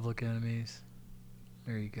Sleeps. Public Enemies.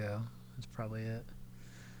 There you go. That's probably it.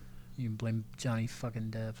 You can blame Johnny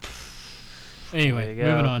fucking Depp. Anyway, There you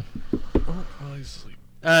go. moving on. Oh, well, he's asleep.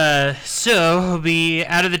 So we'll be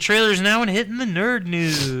out of the trailers now and hitting the nerd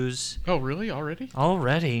news Oh, really? Already?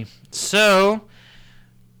 already. So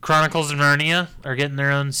Chronicles of Narnia are getting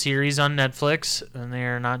their own series on Netflix, and they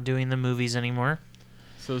are not doing the movies anymore.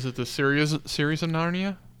 So is it the series of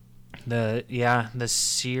Narnia? The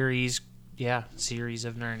series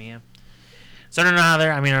of Narnia. So I don't know how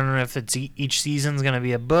I don't know if it's each season's going to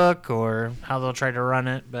be a book or how they'll try to run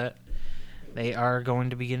it, but they are going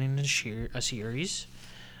to be getting a series.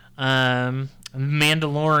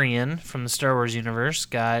 Mandalorian from the Star Wars universe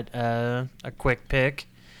got a quick pick,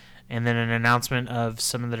 and then an announcement of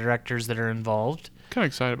some of the directors that are involved. Kind of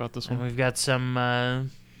excited about this one. And we've got some.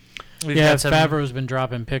 Favreau's been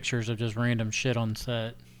dropping pictures of just random shit on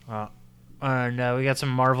set. No, we got some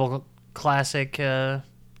Marvel classic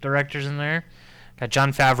directors in there. Got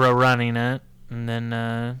Jon Favreau running it, and then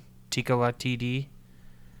Taika Waititi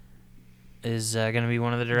is going to be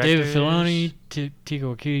one of the directors. David Filoni, Taika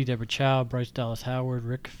Waititi, Deborah Chow, Bryce Dallas Howard,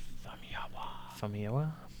 Rick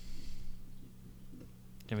Famuyiwa.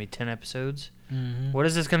 Going to be 10 episodes. Mm-hmm. What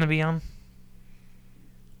is this going to be on?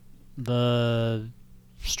 The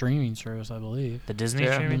streaming service, I believe. The Disney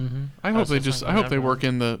Yeah. streaming? Mm-hmm. I hope they work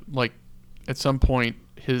in the, like, at some point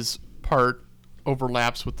his part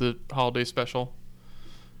overlaps with the holiday special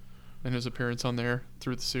and his appearance on there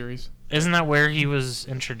through the series. Isn't that where he was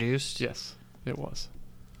introduced? Yes, it was.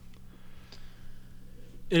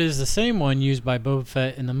 It is the same one used by Boba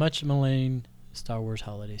Fett in the much maligned Star Wars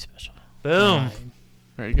holiday special. Boom. Right.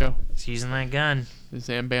 There you go. He's using that gun. The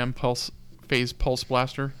Zambam phase pulse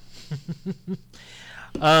blaster.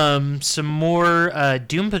 Some more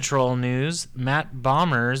Doom Patrol news. Matt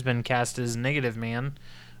Bomer has been cast as Negative Man,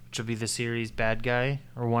 which will be the series bad guy,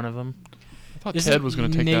 or one of them. I thought Ted was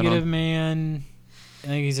going to take that on. Negative Man. I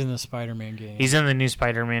think he's in the Spider-Man game. He's in the new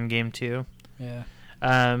Spider-Man game too. Yeah.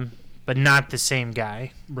 But not the same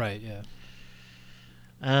guy. Right. Yeah.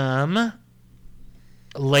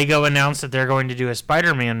 Lego announced that they're going to do a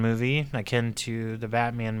Spider-Man movie akin to the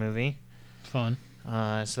Batman movie. Fun.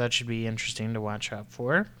 So that should be interesting to watch out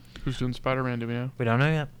for. Who's doing Spider-Man, do we know? We don't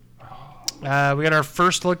know yet. We got our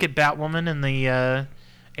first look at Batwoman in the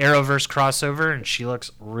Arrowverse crossover, and she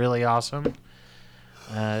looks really awesome.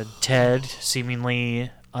 Ted,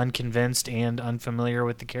 seemingly unconvinced and unfamiliar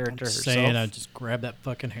with the character herself. Saying I just grab that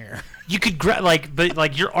fucking hair. You could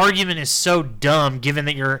but your argument is so dumb, given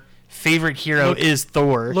that your favorite hero is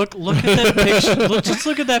Thor. Look at that picture. Just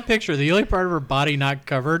look at that picture. The only part of her body not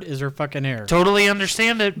covered is her fucking hair. Totally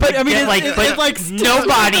understand it, But, I mean,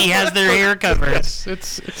 nobody has their hair covered.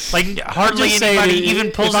 It's Like hardly just saying, anybody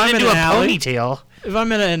even pulls it into a ponytail. If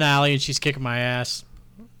I'm in an alley and she's kicking my ass,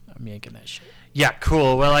 I'm yanking that shit. Yeah,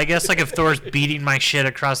 cool. Well, I guess if Thor's beating my shit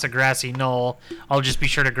across a grassy knoll, I'll just be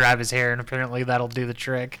sure to grab his hair, and apparently that'll do the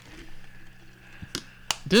trick.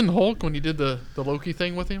 Didn't Hulk, when he did the Loki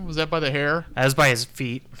thing with him, was that by the hair? That was by his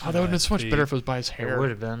feet. Oh, that would have been so much better if it was by his It hair. would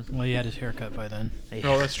have been. Well, he had his hair cut by then.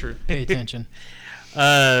 Oh, that's true. Pay attention.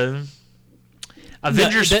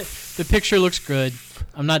 Avengers. The picture looks good.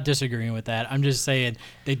 I'm not disagreeing with that. I'm just saying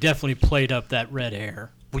they definitely played up that red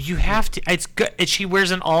hair. Well, you have to. It's good. She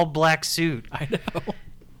wears an all-black suit. I know.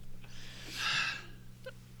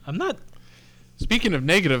 I'm not. Speaking of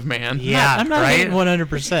Negative Man. Yeah, I'm not right? hating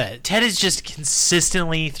 100%. Ted is just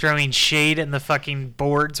consistently throwing shade in the fucking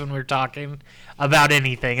boards when we're talking about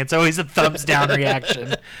anything. It's always a thumbs down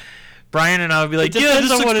reaction. Brian and I would be like, yeah, this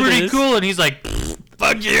looks pretty cool. And he's like,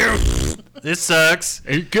 fuck you. This sucks.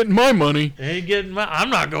 Ain't getting my money. I'm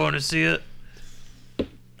not going to see it.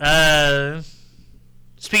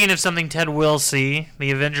 Speaking of something Ted will see,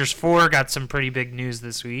 the Avengers 4 got some pretty big news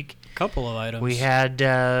this week. Couple of items. We had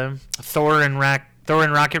Thor and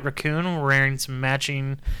Rocket Raccoon wearing some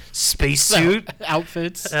matching spacesuit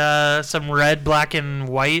outfits. Some red, black, and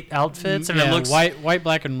white outfits, and it looks white,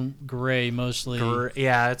 black, and gray mostly.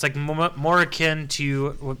 It's like more akin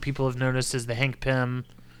to what people have noticed as the Hank Pym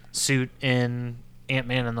suit in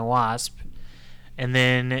Ant-Man and the Wasp. And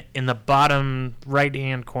then in the bottom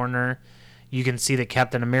right-hand corner, you can see that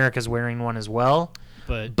Captain America's wearing one as well.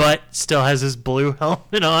 But still has his blue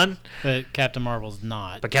helmet on. But Captain Marvel's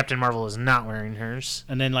not. But Captain Marvel is not wearing hers.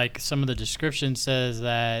 And then, like, some of the description says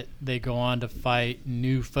that they go on to fight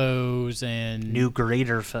new foes and... New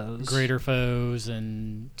greater foes. Greater foes,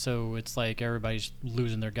 and so it's like everybody's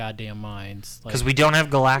losing their goddamn minds. Because we don't have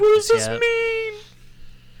Galactus what does this yet. mean?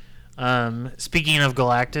 Speaking of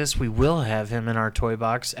Galactus, we will have him in our toy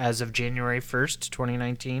box as of January 1st,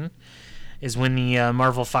 2019. Is when the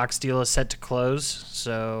Marvel Fox deal is set to close,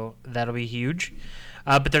 so that'll be huge.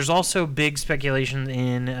 But there's also big speculation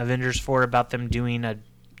in Avengers 4 about them doing a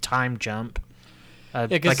time jump Yeah,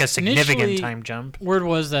 like a 'cause significant initially, time jump. Word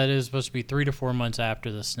was that it was supposed to be 3 to 4 months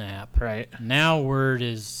after the snap. Right. Now word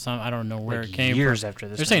is I don't know where Like it came years from. after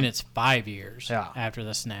the They're snap. saying it's 5 years Yeah. after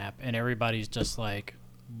the snap, and everybody's just like,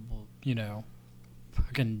 you know,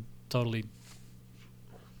 fucking totally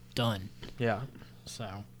done. Yeah.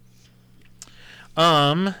 So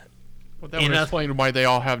Well, that would In a- explain why they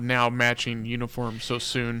all have now matching uniforms so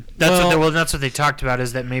soon. That's what they talked about,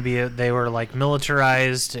 is that maybe they were like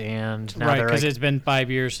militarized, and now right, they're because like, it's been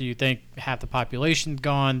 5 years, so you think half the population's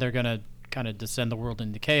gone. They're gonna kind of descend the world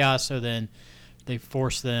into chaos. So then they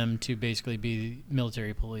force them to basically be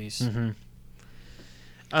military police.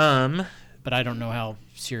 But I don't know how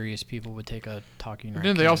serious people would take a talking.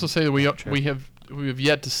 Didn't they also say that we have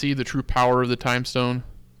yet to see the true power of the time stone?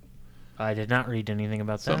 I did not read anything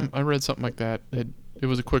about that. I read something like that. It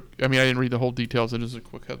was a quick. I mean, I didn't read the whole details. It is a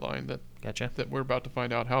quick headline that Gotcha. that we're about to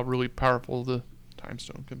find out how really powerful the time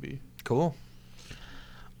stone can be. Cool.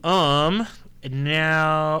 Now,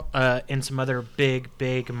 in some other big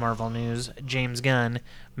Marvel news, James Gunn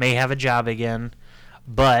may have a job again,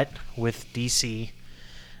 but with DC.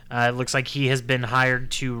 It looks like he has been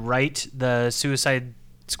hired to write the Suicide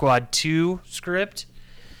Squad 2 script,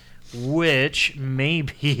 which may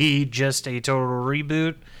be just a total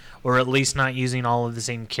reboot, or at least not using all of the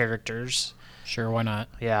same characters. Sure, why not?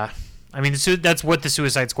 Yeah. I mean, that's what the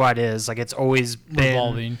Suicide Squad is. Like, it's always been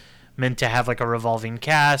Revolving. meant to have, like, a revolving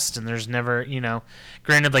cast, and there's never,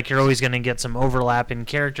 granted, like, you're always going to get some overlap in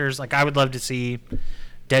characters. Like, I would love to see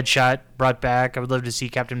Deadshot brought back. I would love to see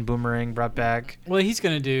Captain Boomerang brought back. Well, he's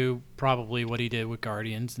going to do probably what he did with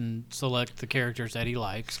Guardians and select the characters that he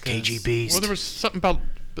likes. KG Beast. Well, there was something about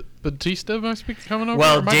Batista must be coming over.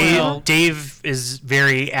 Well, Am I wrong? Dave is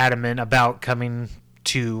very adamant about coming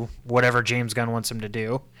to whatever James Gunn wants him to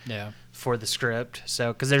do Yeah. for the script.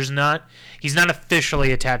 So, because he's not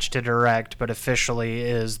officially attached to direct, but officially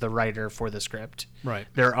is the writer for the script. Right.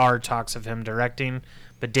 There are talks of him directing,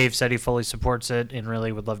 but Dave said he fully supports it and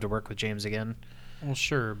really would love to work with James again. Well,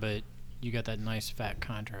 sure, but you got that nice fat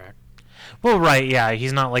contract. Well, right, yeah,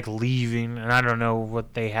 he's not like leaving, and I don't know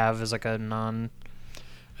what they have as like a non.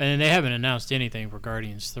 And they haven't announced anything for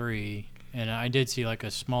Guardians 3. And I did see like a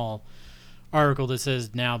small article that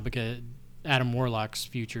says now because Adam Warlock's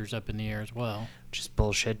future's up in the air as well. Which is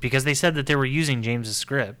bullshit, because they said that they were using James's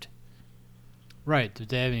script. Right, but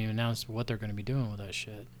they haven't even announced what they're going to be doing with that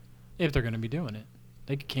shit. If they're going to be doing it.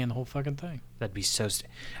 They could can the whole fucking thing. That'd be so.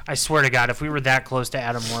 I swear to God, if we were that close to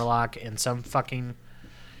Adam Warlock and some fucking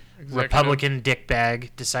Republican dickbag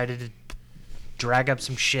decided to drag up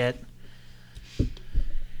some shit,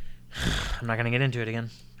 I'm not gonna get into it again.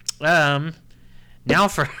 Now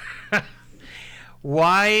for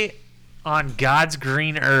why on God's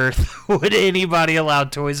green earth would anybody allow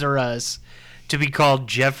Toys R Us to be called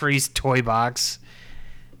Jeffrey's Toy Box,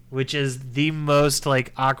 which is the most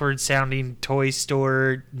like awkward sounding toy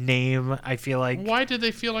store name, I feel like. Why did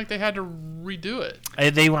they feel like they had to redo it?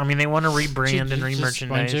 They want to rebrand and Why don't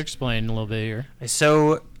re-merchandise. you explain a little bit here?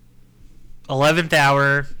 So, 11th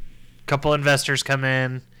hour, couple investors come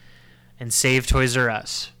in and save Toys R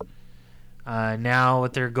Us. Now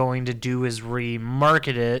what they're going to do is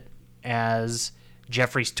remarket it as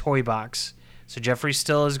Jeffrey's Toy Box. So Jeffrey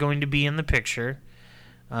still is going to be in the picture.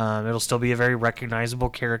 It'll still be a very recognizable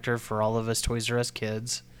character for all of us Toys R Us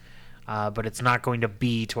kids. But it's not going to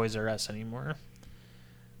be Toys R Us anymore.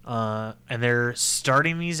 And they're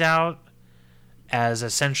starting these out as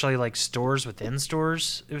essentially like stores within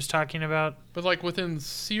stores, it was talking about. But like within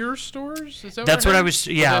Sears stores? Is that That's what I heard? was,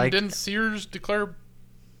 But yeah. then Like, didn't Sears declare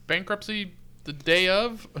bankruptcy the day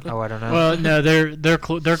of? oh, I don't know. Well, no,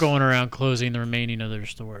 they're going around closing the remaining of their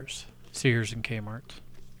stores, Sears and Kmart.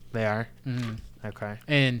 They are? Mm-hmm. Okay.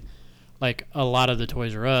 And like a lot of the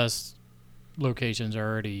Toys R Us locations are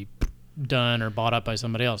already done or bought up by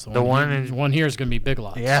somebody else. The one here is going to be Big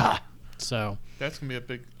Lots. Yeah. So That's going to be a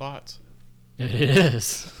big lot. it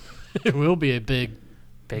is. It will be a big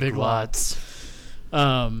Lots.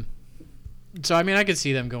 So I mean, I could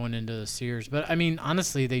see them going into the Sears, but I mean,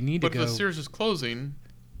 honestly, they need But to if go. the Sears is closing.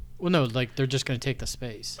 Well, no, like they're just going to take the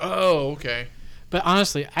space. Oh, okay. But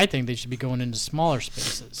honestly, I think they should be going into smaller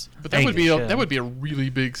spaces. But I that think would they be should. that would be a really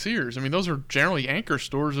big Sears. I mean, those are generally anchor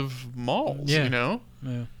stores of malls, Yeah. you know,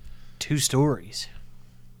 Yeah. 2 stories.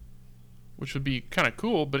 which would be kind of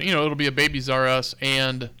cool. But you know, it'll be a Babies R Us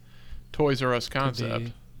and Toys R Us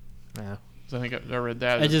concept. Yeah. 'Cause I think I read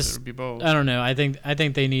that. I it just- would be both. I don't know. I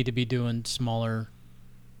think they need to be doing smaller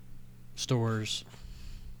stores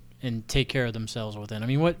and take care of themselves within. I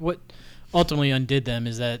mean, what ultimately undid them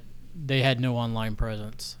is that they had no online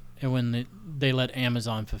presence, and when they let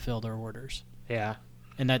Amazon fulfill their orders, Yeah.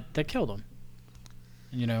 and that killed them.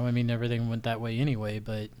 You know, I mean, everything went that way anyway,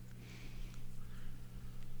 but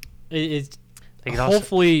it's They could also-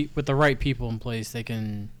 hopefully with the right people in place, they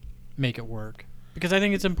can make it work. Because I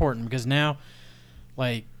think it's important. Because now,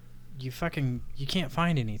 like, you can't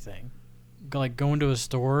find anything. Like, go into a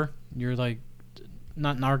store, you're like,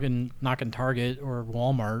 not knocking Target or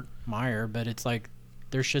Walmart, Meijer, but it's like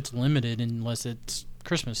their shit's limited unless it's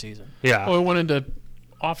Christmas season. Yeah. Well, I went into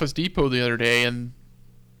Office Depot the other day, and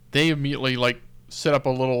they immediately like set up a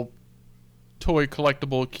little toy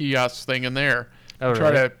collectible kiosk thing in there. Oh, Try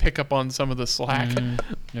really? to pick up on some of the slack. Yeah.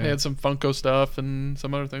 They had some Funko stuff and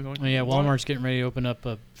some other things. Like, Oh, yeah, what? Walmart's getting ready to open up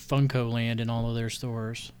a Funko Land in all of their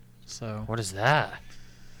stores. So What is that?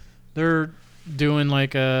 they're doing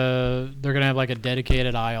like they're gonna have like a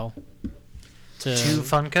dedicated aisle to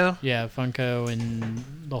Funko? Yeah, Funko and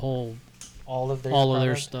the whole All of their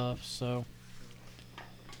product. Stuff. So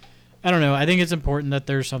I don't know. I think it's important that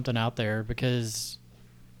there's something out there because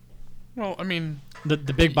Well, I mean, the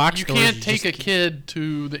big box you stores can't take just a kid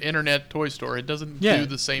to the internet toy store. It doesn't Yeah. do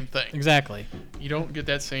the same thing. Exactly. You don't get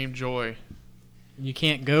that same joy. You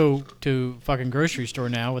can't go to fucking grocery store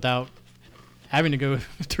now without having to go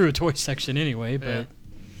through a toy section anyway, but Yeah.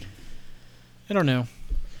 I don't know.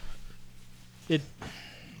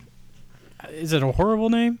 Is it a horrible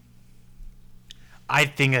name? I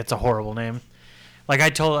think it's a horrible name. Like I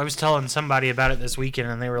was telling somebody about it this weekend,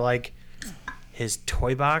 and they were like, "His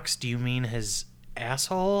toy box? Do you mean his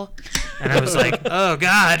asshole?" And I was like, "Oh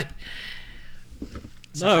God, No,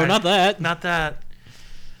 Sorry. not that. not that."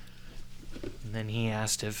 And then he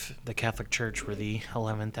asked if the Catholic Church were the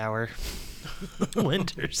 11th hour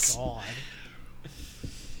lenders. God.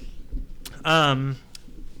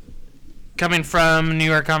 Coming from New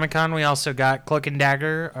York Comic Con, we also got Cloak and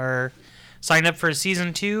Dagger are signed up for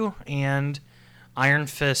season 2, and Iron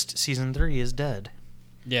Fist season 3 is dead.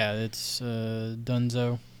 Yeah, it's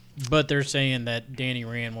Dunzo. But they're saying that Danny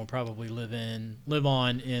Rand will probably live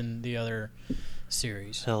on in the other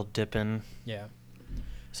series. He'll dip in. Yeah.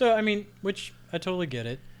 So I mean, which I totally get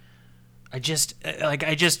it. I just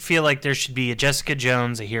feel like there should be a Jessica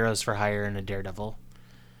Jones, a Heroes for Hire, and a Daredevil.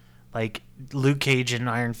 Like Luke Cage and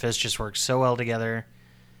Iron Fist just work so well together.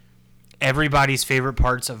 Everybody's favorite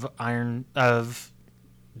parts of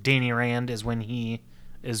Danny Rand is when he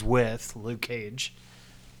is with Luke Cage.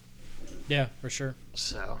 Yeah, for sure.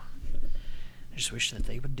 So I just wish that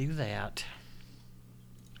they would do that.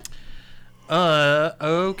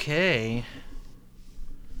 Okay.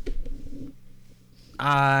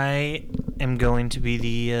 I am going to be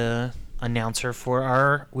the announcer for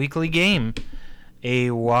our weekly game, a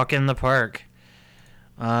Walken the Park.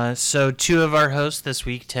 So 2 of our hosts this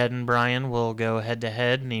week, Ted and Brian, will go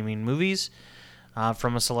head-to-head naming movies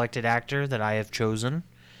from a selected actor that I have chosen.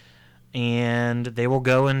 And they will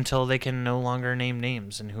go until they can no longer name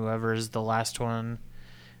names. And whoever is the last one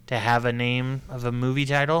to have a name of a movie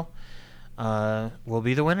title will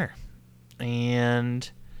be the winner. And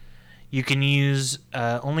you can use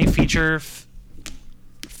only featured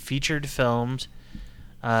films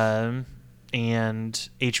and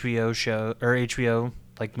HBO show or HBO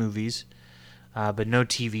like movies, but no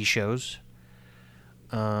TV shows.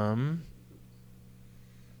 Yeah,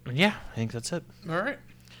 I think that's it. All right.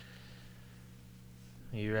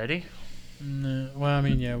 Are you ready? No, well, I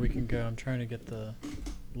mean, yeah, we can go. I'm trying to get the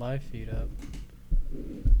live feed up.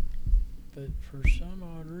 But for some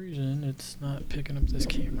odd reason, it's not picking up this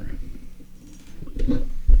camera.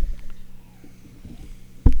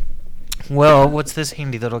 Well, what's this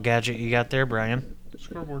handy little gadget you got there, Brian?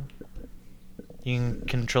 Scoreboard. You can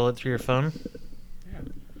control it through your phone? Yeah.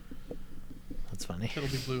 That's funny. It'll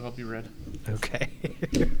be blue. I'll be red. Okay.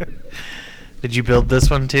 Did you build this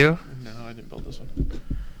one too? No, I didn't build this one.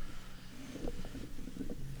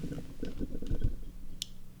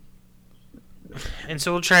 And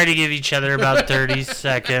so we'll try to give each other about 30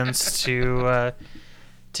 seconds to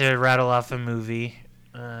rattle off a movie.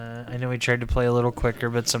 I know we tried to play a little quicker,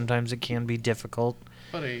 but sometimes it can be difficult.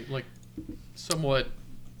 But a somewhat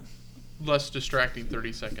less distracting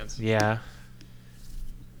 30 seconds. Yeah.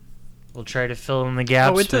 We'll try to fill in the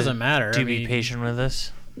gaps. Oh, it doesn't but matter. Do be patient with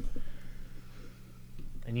us.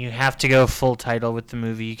 And you have to go full title with the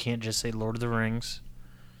movie. You can't just say Lord of the Rings.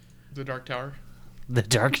 The Dark Tower. The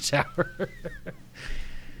Dark Tower.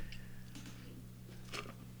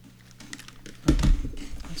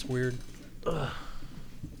 That's weird. Ugh.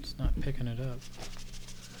 It's not picking it up.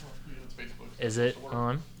 Is it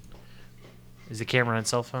on? Is the camera on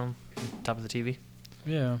cell phone? Top of the TV?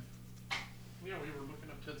 Yeah. Yeah, we were looking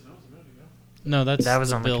up Ted's nose a minute ago. No, that's That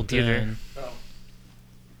was on the built-in. computer.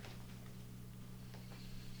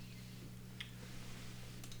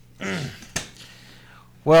 Oh.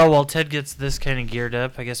 Well, while Ted gets this kind of geared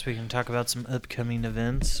up, I guess we can talk about some upcoming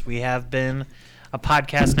events. We have been a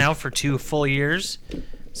podcast now for 2 full years.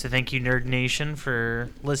 So thank you, Nerd Nation,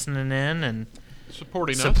 for listening in and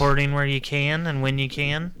supporting where you can and when you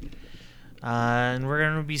can. And we're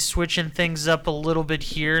going to be switching things up a little bit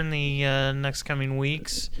here in the next coming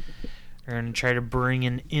weeks. We're going to try to bring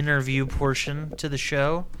an interview portion to the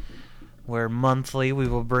show, where monthly we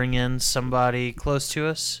will bring in somebody close to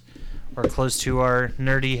us or close to our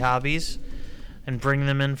nerdy hobbies and bring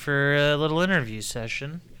them in for a little interview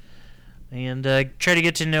session. And try to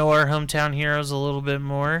get to know our hometown heroes a little bit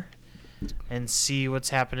more and see what's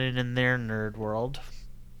happening in their nerd world.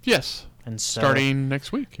 Yes. And so, starting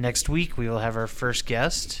next week. Next week, we will have our first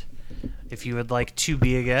guest. If you would like to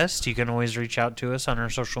be a guest, you can always reach out to us on our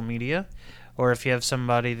social media. Or if you have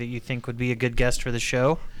somebody that you think would be a good guest for the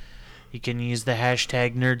show, you can use the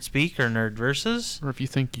hashtag NerdSpeak or NerdVersus. Or if you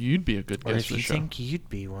think you'd be a good guest for the show. Or if you think you'd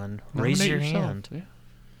be one, Nominate raise your yourself. hand. Yeah.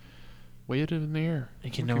 Wave it in the air.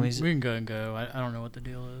 You can always... We can go and go. I don't know what the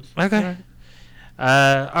deal is. Okay.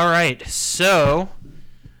 All right. So,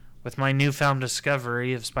 with my newfound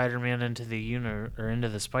discovery of Spider-Man into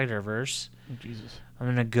the Spider-Verse, Oh, Jesus. I'm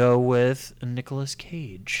gonna go with Nicolas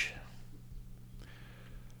Cage.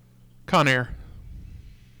 Con Air.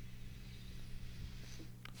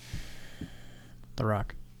 The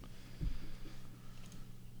Rock.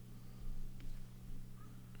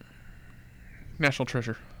 National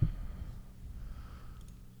Treasure.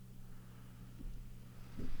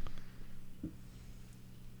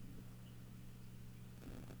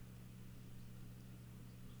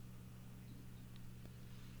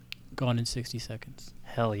 Gone in 60 Seconds.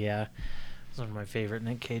 Hell yeah. It's one of my favorite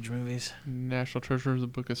Nick Cage movies. National Treasure is the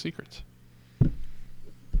Book of Secrets. Is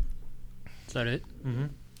that it? Mm-hmm.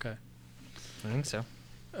 Okay. I think so.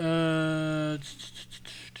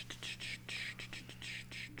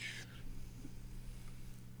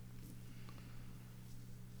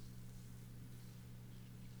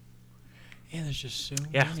 Yeah, there's just so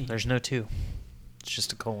Yeah, many. there's no 2. It's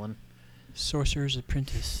just a colon. Sorcerer's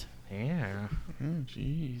Apprentice. Yeah. Oh,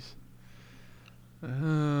 jeez.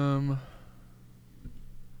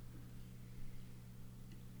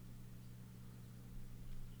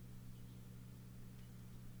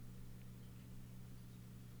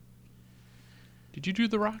 Did you do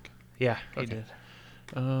The Rock? Yeah, he Okay. did.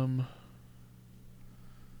 I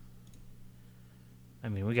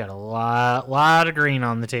mean, we got a lot of green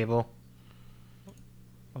on the table.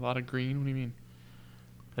 A lot of green? What do you mean?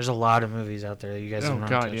 There's a lot of movies out there that you guys have Oh, not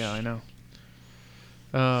God, touched. yeah, I know.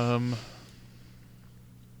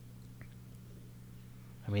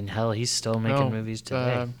 I mean, hell, he's still making movies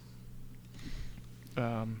today.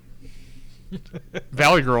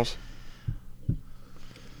 Valley Girls.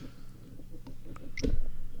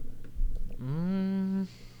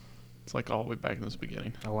 It's like all the way back in the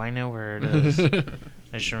beginning. Oh, I know where it is.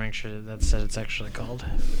 I should make sure that that's what it's actually called.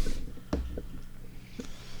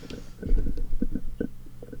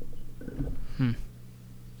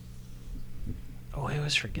 Oh, I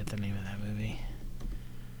always forget the name of that movie.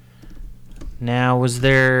 Now, was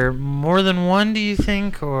there more than one, do you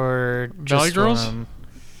think, or just Valley Girls? one?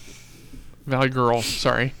 Valley Girl,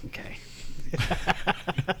 sorry. Okay.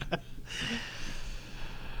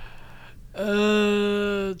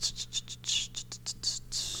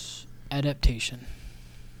 Adaptation.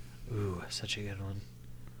 Ooh, such a good one.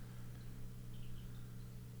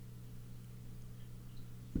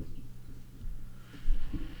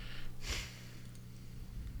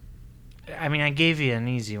 I mean, I gave you an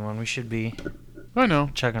easy one. We should be I know.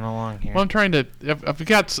 chugging along here. Well, I'm trying to. I've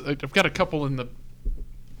got a couple in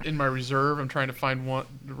my reserve. I'm trying to find one.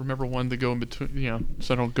 Remember one to go in between.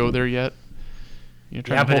 So I don't go there yet.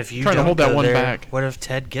 Yeah, but if you trying to don't hold that go one there, back. what if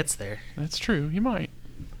Ted gets there? That's true. He might.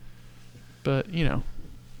 But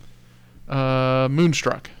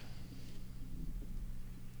Moonstruck.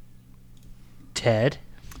 Ted?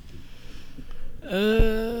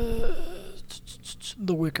 The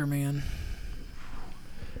Wicker Man.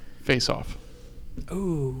 Face Off.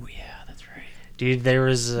 Oh, yeah, that's right. Dude, there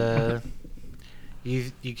was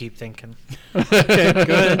you keep thinking. Okay,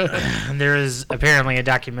 go ahead. There is apparently a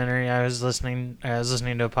documentary I was listening to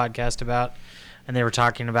a podcast about, and they were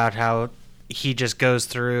talking about how he just goes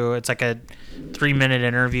through, it's like a 3-minute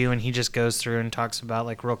interview, and he just goes through and talks about,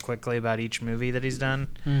 like, real quickly about each movie that he's done,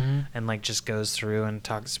 and, like, just goes through and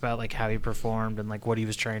talks about, like, how he performed and, like, what he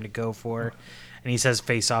was trying to go for. And he says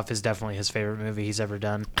Face Off is definitely his favorite movie he's ever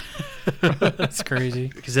done. That's crazy.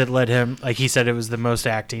 Because it led him, like he said, it was the most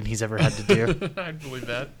acting he's ever had to do. I believe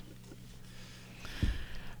that.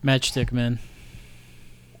 Matchstick Men.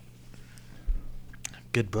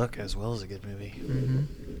 Good book as well as a good movie. Mm-hmm.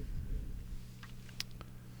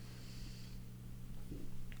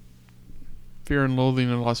 Fear and Loathing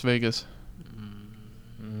in Las Vegas.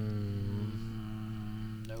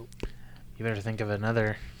 Nope. You better think of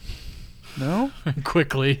another. No?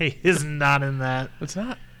 Quickly. He is not in that. It's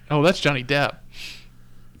not. Oh, that's Johnny Depp.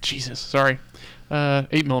 Jesus, sorry.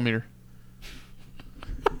 8mm.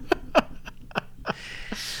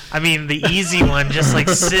 I mean, the easy one, just like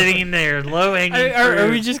sitting there, low hanging. Are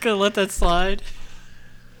we just gonna let that slide?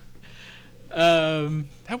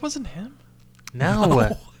 That wasn't him.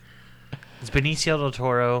 No. It's Benicio del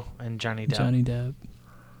Toro and Johnny Depp. Johnny Depp.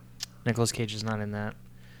 Nicolas Cage is not in that.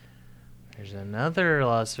 There's another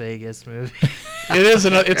Las Vegas movie. It is.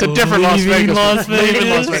 It's a different Las Leaving Vegas. Las Leaving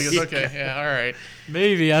Las Vegas. Vegas. Okay. Yeah. All right.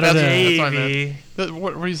 Maybe, I don't know. That's fine, Maybe.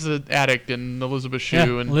 Where he's the addict in Elizabeth Shue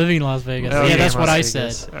Yeah, and Living Las Vegas. Oh, yeah, yeah, that's what Las I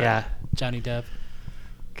Vegas. said. Yeah. Johnny Depp.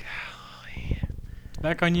 Golly.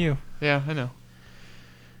 Back on you. yeah, I know.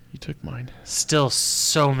 You took mine. Still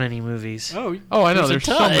so many movies. Oh, I know. There's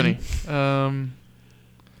so ton. many.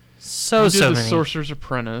 So you did the many. Sorcerer's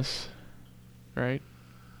Apprentice, right?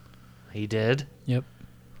 He did. Yep.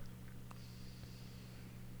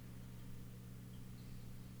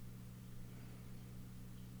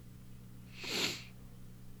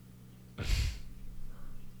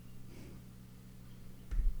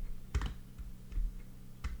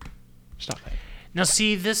 Stop that. Now,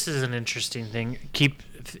 see, this is an interesting thing.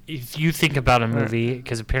 If you think about a movie,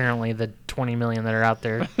 because apparently the 20 million that are out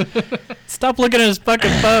there, Stop looking at his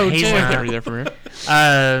fucking phone, He's too. not. Can't read that from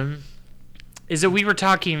here. is that we were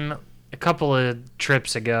talking a couple of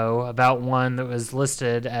trips ago about one that was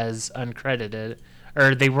listed as uncredited,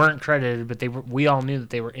 or they weren't credited, but we all knew that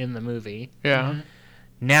they were in the movie. Yeah.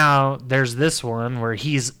 Now there's this one where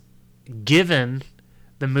he's given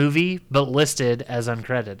the movie but listed as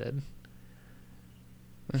uncredited.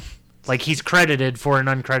 Like he's credited for an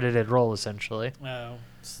uncredited role, essentially. Oh,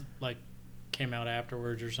 like came out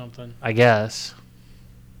afterwards or something. I guess.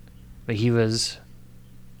 But he was...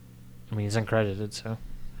 I mean, he's uncredited, so...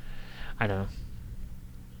 I don't know.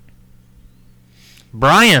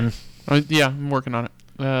 Brian! Yeah, I'm working on it.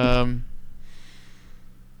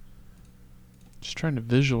 Just trying to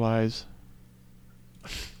visualize.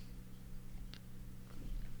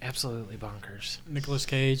 Absolutely bonkers. Nicolas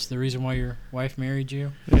Cage, the reason why your wife married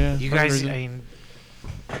you. Yeah. You for guys, some I reason.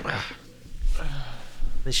 mean...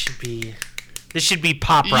 This should be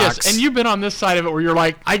pop rocks. Yes, and you've been on this side of it where you're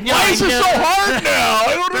like, I know, why is this so hard now?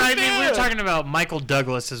 I don't But I understand. mean, we're talking about Michael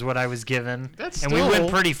Douglas is what I was given. That's and we went still-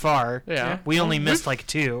 pretty far. Yeah. We only Well, missed we've like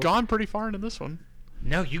 2. Gone pretty far into this one.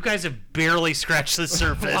 No, you guys have barely scratched the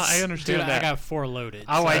surface. Well, I Dude, understand I that. got 4 loaded.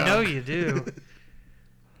 Oh, I So- know you do.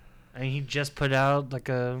 And he just put out like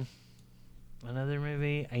another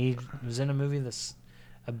movie. He was in a movie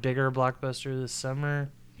a bigger blockbuster this summer.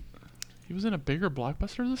 He was in a bigger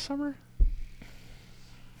blockbuster this summer? I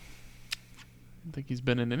don't think he's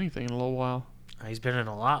been in anything in a little while. He's been in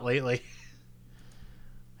a lot lately.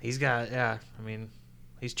 He's got, I mean,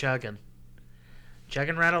 he's chugging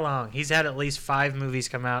right along. He's had at least 5 movies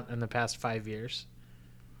come out in the past 5 years.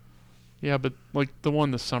 Yeah, but like the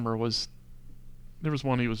one this summer was, there was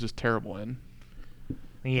one he was just terrible in.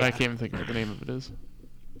 Yeah. I can't even think of what the name of it is.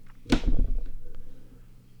 It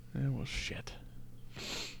was shit.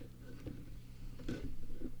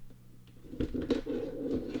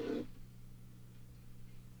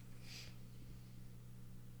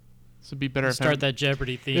 This would be better Start that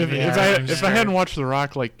Jeopardy theme. if Yeah, I hadn't watched The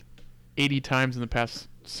Rock like 80 times in the past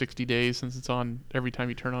 60 days since it's on every time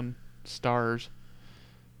you turn on Stars.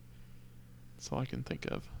 That's all I can think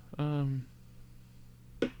of.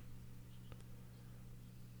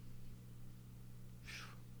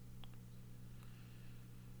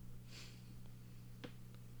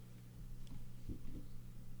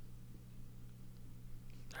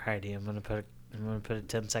 Alrighty, I'm gonna put a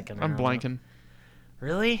 10-second. I'm blanking.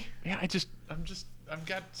 Really? Yeah, I've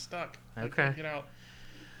got stuck. I Okay. can't get out.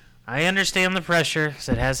 I understand the pressure because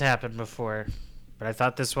it has happened before, but I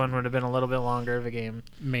thought this one would have been a little bit longer of a game.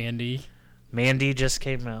 Mandy. Mandy just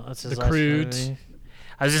came out. That's his The last Croods. movie.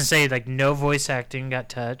 I was gonna say like no voice acting got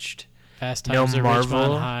touched. Fast No Times at Marvel.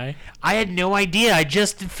 Ridgemont High. I had no idea. I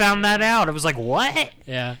just found that out. I was like, what?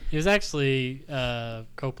 Yeah, it was actually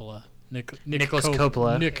Coppola. Nicholas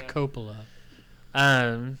Coppola. Nick Coppola.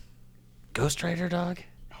 Ghost Rider dog.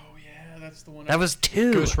 Oh yeah, that's the one. That was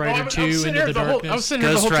 2. Ghost Rider 2 Into the Darkness. I was sitting here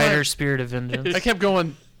the Ghost whole Rider: time. Spirit of Vengeance. I kept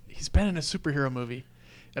going. He's been in a superhero movie,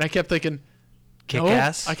 and I kept thinking, Kick no.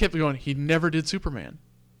 Ass. I kept going. He never did Superman.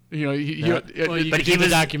 You know, Well, you But could he do the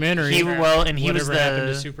was- documentary. he- well, and he was Whatever happened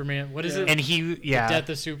the- to Superman. What is it? And he, yeah, The Death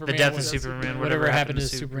of Superman. The Death of What- Superman. Whatever happened to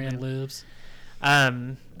Superman lives.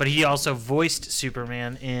 But he also voiced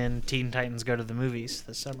Superman in Teen Titans Go to the Movies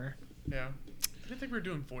this summer. yeah. I didn't think we were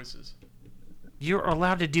doing voices. You're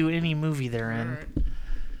allowed to do any movie they're in. All right.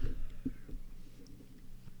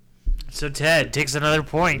 So Ted takes another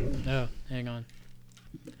point. Oh, hang on.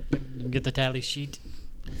 You can get the tally sheet.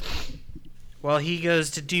 While he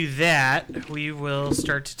goes to do that, we will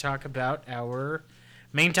start to talk about our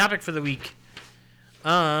main topic for the week.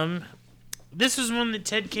 This was one that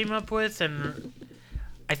Ted came up with, and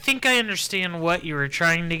I think I understand what you were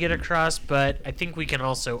trying to get across, but I think we can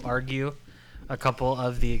also argue a couple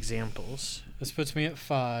of the examples. This puts me at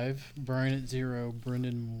 5, Brian at 0,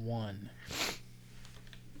 Brendan 1.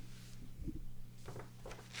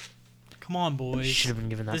 Come on, boys. Should have been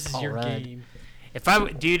given that This is Paul your Rudd. game.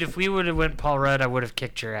 If we would have went Paul Rudd, I would have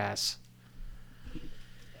kicked your ass.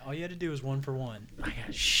 All you had to do was 1 for 1. I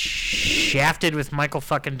got shafted with Michael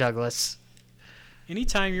fucking Douglas.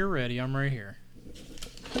 Anytime you're ready, I'm right here.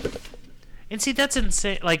 And see, that's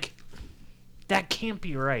insane. Like, that can't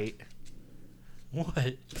be right.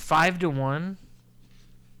 What? 5-1.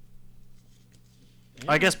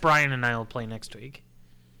 I guess Brian and I will play next week.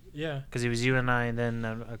 Yeah. Because it was you and I, and then...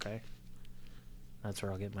 okay. That's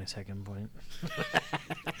where I'll get my second point.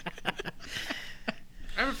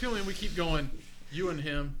 I have a feeling we keep going. You and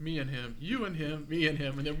him, me and him, you and him, me and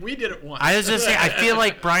him, and then we did it once. I was just saying, I feel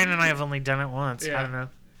like Brian and I have only done it once. Yeah. I don't know.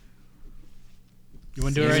 You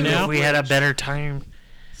want to do it right If now? we had a better time.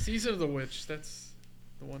 Season of the Witch. That's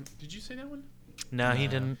the one. Did you say that one? No, he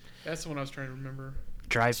No. didn't. That's the one I was trying to remember.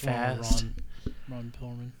 Drive It's one with fast. Ron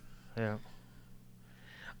Perlman. Yeah.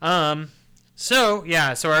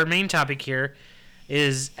 So our main topic here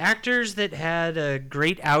is actors that had a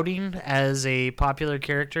great outing as a popular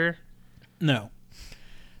character. No.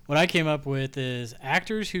 What I came up with is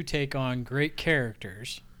actors who take on great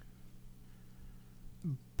characters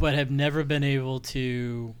but have never been able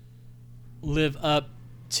to live up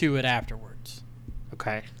to it afterwards.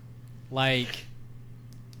 Okay. Like,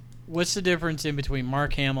 what's the difference in between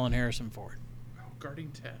Mark Hamill and Harrison Ford? Oh, Guarding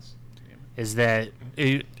Tess. Damn it. Is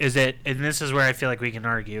that and this is where I feel like we can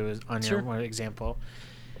argue is on Sure. your one example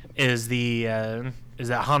is that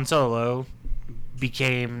Han Solo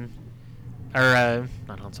became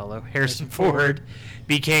not Han Solo, Harrison Ford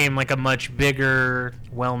became like a much bigger,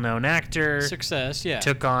 well-known actor. Success, yeah.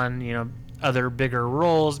 Took on, other bigger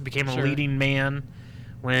roles, became a Sure. leading man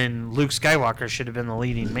when Luke Skywalker should have been the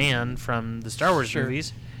leading man from the Star Wars Sure.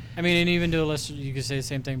 movies. I mean, and even to a lesser, you could say the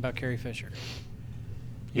same thing about Carrie Fisher.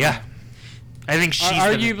 Yeah. I think she's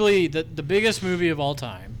Arguably, the biggest movie of all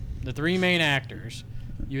time, the 3 main actors,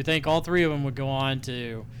 you would think all 3 of them would go on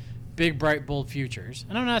to big, bright, bold futures.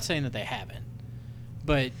 And I'm not saying that they haven't.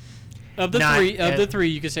 But of the three,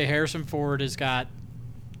 you could say Harrison Ford has got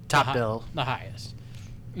top bill. the highest.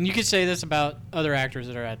 And you could say this about other actors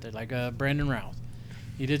that are out there, like Brandon Routh.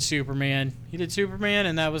 He did Superman,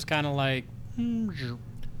 and that was kind of like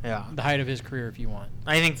Yeah. the height of his career, if you want.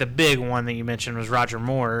 I think the big one that you mentioned was Roger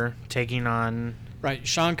Moore taking on Right.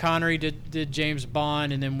 Sean Connery did James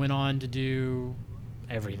Bond and then went on to do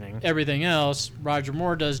everything. everything else. Roger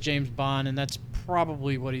Moore does James Bond, and that's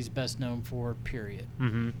probably what he's best known for, period.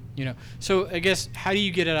 Mm-hmm. So I guess, how do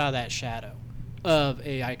you get it out of that shadow of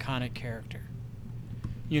a iconic character?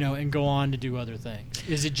 And go on to do other things.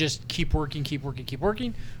 Is it just keep working?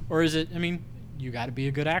 Or is it, you got to be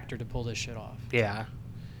a good actor to pull this shit off. Yeah.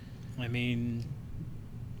 I mean,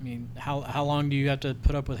 how long do you have to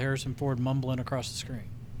put up with Harrison Ford mumbling across the screen?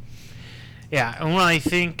 Yeah. And well, I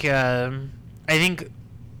think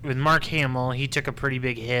with Mark Hamill, he took a pretty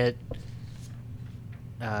big hit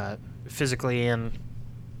physically and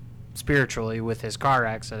spiritually with his car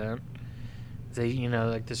accident.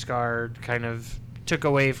 The scar kind of took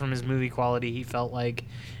away from his movie quality, he felt like.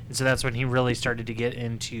 And so that's when he really started to get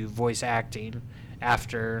into voice acting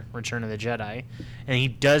after Return of the Jedi. And he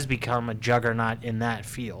does become a juggernaut in that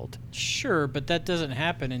field. Sure, but that doesn't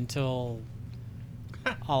happen until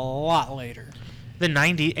a lot later.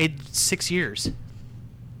 The 6 years.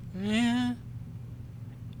 Yeah.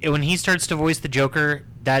 When he starts to voice the Joker,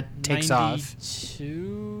 that takes off.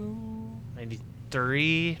 92?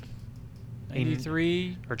 93.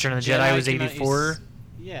 93. Return of the Jedi was came out 84.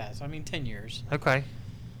 Yeah, so 10 years. Okay.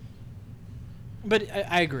 But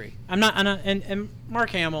I agree. And Mark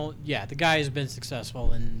Hamill, yeah, the guy has been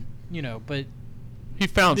successful, and but He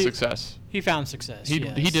found success. he found success. He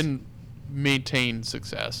yes. he didn't maintain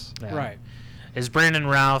success. Yeah. Right. His Brandon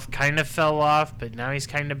Routh kind of fell off, but now he's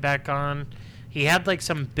kind of back on. he had like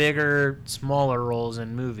some bigger, smaller roles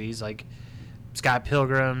in movies, like Scott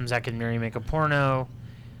Pilgrim, Zack and Mary Make a Porno,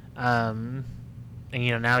 and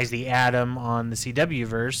now he's the Atom on the CW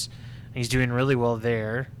verse, and he's doing really well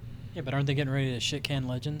there. Yeah, but aren't they getting ready to shit can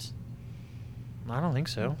Legends? I don't think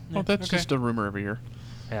so. Well, that's just a rumor every year.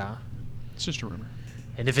 Yeah. It's just a rumor.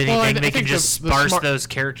 And if anything, I they can think just sparse those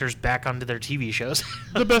characters back onto their TV shows.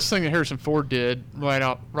 The best thing that Harrison Ford did right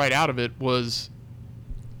out of it was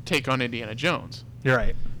take on Indiana Jones. You're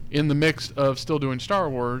right. In the mix of still doing Star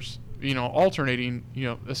Wars, alternating,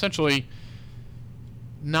 essentially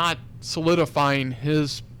not solidifying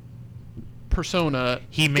his persona.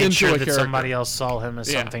 He made into sure a that character. Somebody else saw him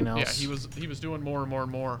as something else. Yeah, he was doing more and more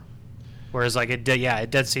and more. Whereas, like, it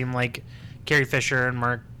did seem like Carrie Fisher and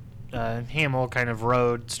Mark Hamill kind of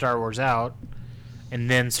rode Star Wars out, and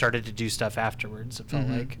then started to do stuff afterwards. It felt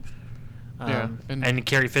like, and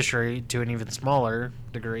Carrie Fisher to an even smaller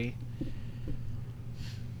degree.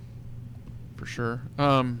 For sure.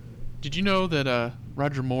 Did you know that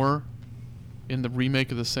Roger Moore, in the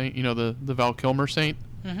remake of the Saint, the Val Kilmer Saint,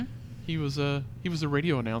 he was a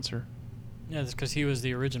radio announcer. Yeah, that's because he was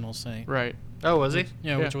the original Saint. Right. Oh, was he?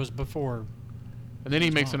 Yeah, which was before. And then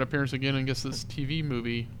he makes an appearance again in this TV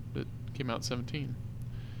movie that came out in 2017.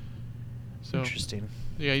 So interesting.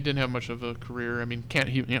 Yeah, he didn't have much of a career. I mean,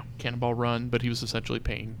 Cannonball Run, but he was essentially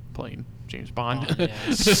playing James Bond. Oh,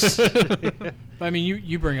 yes. But, I mean,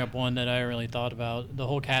 you bring up one that I really thought about. The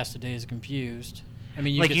whole cast of Days Confused. I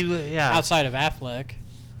mean, outside of Affleck,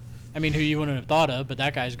 I mean, who you wouldn't have thought of, but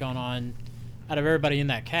that guy's gone on, out of everybody in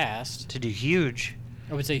that cast, to do huge.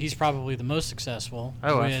 I would say he's probably the most successful.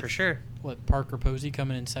 Oh, for sure. What, Parker Posey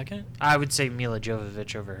coming in second? I would say Mila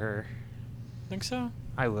Jovovich over her. Think so?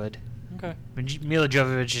 I would. Okay. I mean, Mila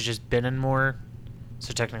Jovovich has just been in more,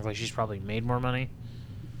 so technically she's probably made more money.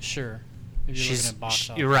 Sure. If you're looking at box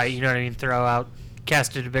office. You're right. You know what I mean? Throw out,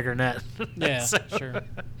 casted a bigger net. Yeah, sure.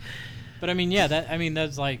 But I mean,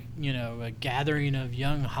 that's like, a gathering of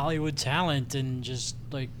young Hollywood talent and just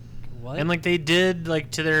like, what? And like they did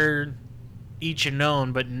like to their each and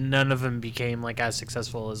known, but none of them became like as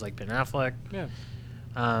successful as like Ben Affleck. Yeah.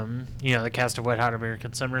 The cast of Wet Hot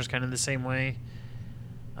American Summer is kind of the same way.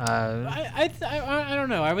 I don't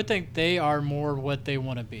know. I would think they are more what they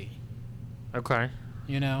want to be. Okay.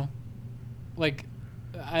 Like,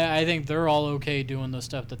 I think they're all okay doing the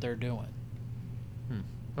stuff that they're doing.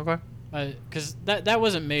 Okay. Because that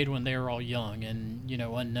wasn't made when they were all young and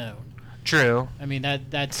unknown. True. I mean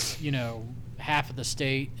that's half of the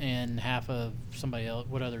state and half of somebody else.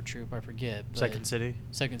 What other troop? I forget. Second City.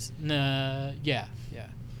 Yeah.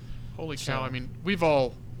 Holy cow! I mean, we've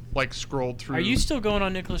all scrolled through. Are you still going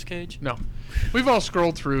on Nicolas Cage? No, we've all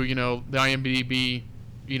scrolled through. The IMDb,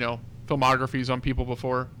 filmographies on people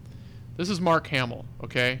before. This is Mark Hamill,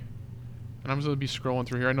 okay? And I'm just gonna be scrolling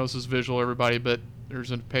through here. I know this is visual, everybody, but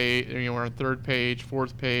there's a page. We're on third page,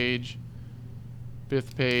 fourth page,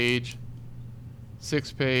 fifth page,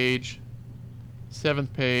 sixth page,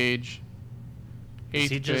 seventh page, eighth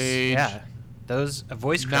page. Yeah, those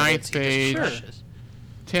voice credits. Ninth page,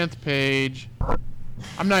 10th page.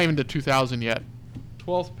 I'm not even to 2000 yet.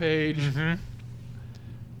 12th page. Mm-hmm.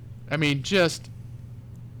 I mean, just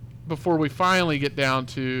before we finally get down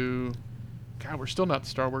to, God, we're still not the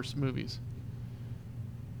Star Wars movies.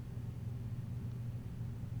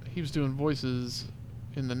 He was doing voices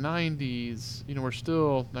in the 90s. We're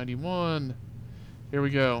still 91. Here we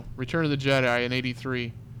go. Return of the Jedi in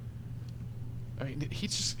 83. I mean,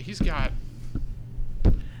 he's got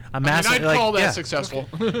a massive. I'd call that successful.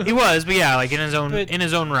 Okay. He was, but yeah, like in his own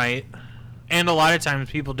right. And a lot of times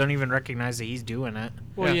people don't even recognize that he's doing it.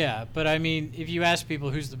 Well, yeah, but I mean, if you ask people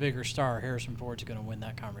who's the bigger star, Harrison Ford's going to win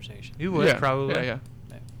that conversation. You would probably. Yeah.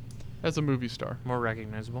 As a movie star, more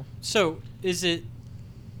recognizable. So, is it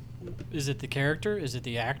the character? Is it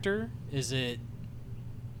the actor? Is it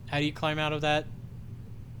how do you climb out of that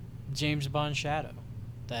James Bond shadow,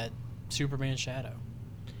 that Superman shadow?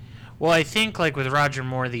 Well, I think like with Roger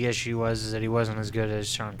Moore, the issue was that he wasn't as good as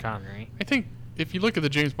Sean Connery. I think if you look at the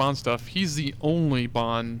James Bond stuff, he's the only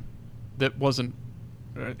Bond that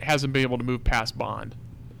hasn't been able to move past Bond.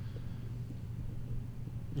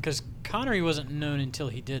 Because Connery wasn't known until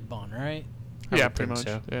he did Bond, right? Yeah, pretty much.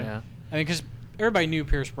 So. Yeah. I mean, because everybody knew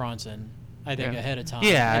Pierce Bronson, I think, ahead of time.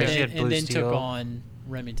 Yeah, and then took on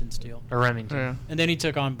Remington Steele. Yeah. And then he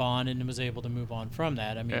took on Bond and was able to move on from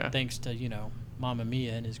that. I mean, thanks to, Mamma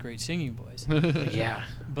Mia and his great singing voice. Yeah.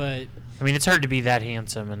 But I mean, it's hard to be that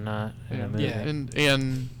handsome and not in a movie. Yeah.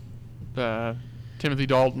 And Timothy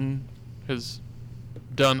Dalton has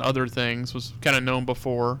done other things, was kind of known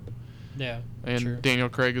before. Yeah. And Daniel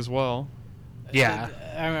Craig as well.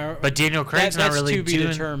 Yeah. But Daniel Craig's not really to be doing...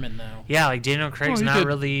 determined, though. Yeah, like Daniel Craig's not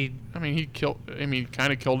really... I mean, he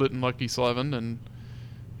kind of killed it in Lucky 11, and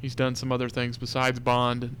he's done some other things besides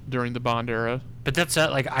Bond during the Bond era. But that's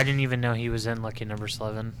like, I didn't even know he was in Lucky Number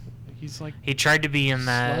 11. He's like... He tried to be in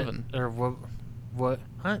that... 11. Or what?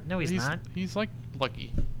 Huh? No, he's not. He's like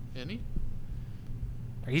Lucky, isn't he?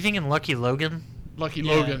 Are you thinking Lucky Logan? Lucky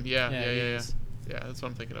Logan, yeah. Yeah, That's what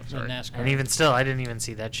I'm thinking of, the sorry. NASCAR. And even still, I didn't even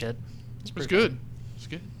see that shit. It's good. It's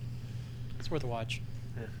good. It's worth a watch.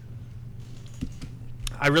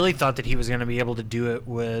 I really thought that he was going to be able to do it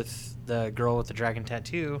with the girl with the dragon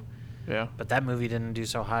tattoo. Yeah. But that movie didn't do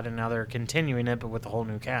so hot, and now they're continuing it, but with a whole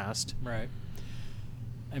new cast. Right.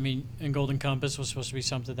 I mean, and Golden Compass was supposed to be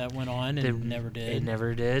something that went on, and it never did. It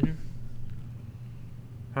never did.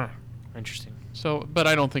 Huh. Interesting. So, but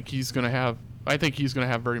I don't think he's going to have... I think he's going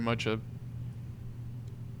to have very much a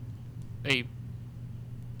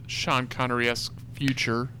Sean Connery-esque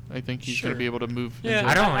future. I think he's going to be able to move. Yeah,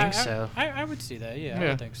 I don't think so. I would see that. Yeah, I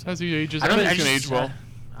would think so. As he ages, I don't think think he's going to age well.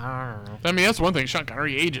 I don't know. I mean, that's one thing. Sean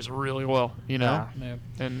Connery ages really well, you know. Yeah.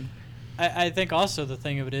 And I think also the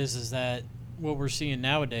thing of it is that what we're seeing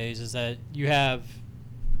nowadays is that you have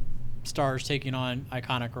stars taking on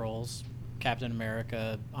iconic roles, Captain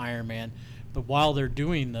America, Iron Man, but while they're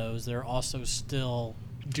doing those, they're also still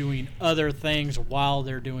doing other things while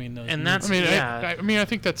they're doing those. And movies. that's I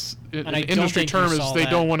think that's an I don't industry think term you is saw they that.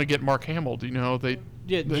 don't want to get Mark Hamill. You know, they.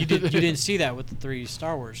 Yeah, you didn't see that with the 3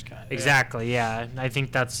 Star Wars guys. Exactly, yeah. I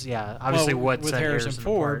think that's, obviously well, what with set Harrison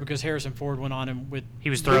Ford, apart. because Harrison Ford went on and with He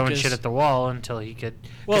was throwing Lucas. shit at the wall until he could...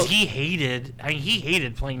 Well- Because he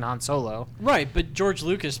hated playing Han Solo. Right, but George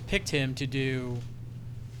Lucas picked him to do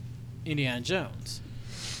Indiana Jones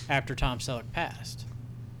after Tom Selleck passed.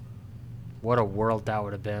 What a world that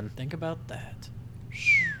would have been. Think about that.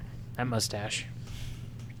 That mustache.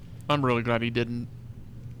 I'm really glad he didn't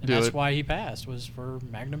And do that's it. why he passed, was for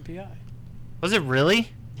Magnum PI. Was it really?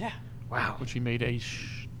 Yeah. Wow. Which he made a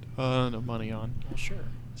ton of money on. Well, sure.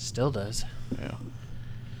 Still does. Yeah.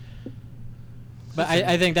 But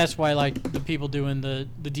I think that's why, like, the people doing the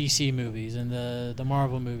DC movies and the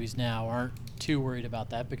Marvel movies now aren't too worried about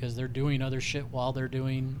that because they're doing other shit while they're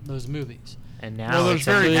doing those movies. And now Well, it's,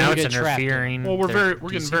 there's very- now you it's get trapped in. interfering. Well, we're their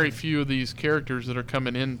getting DC very few of these characters that are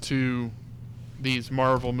coming into these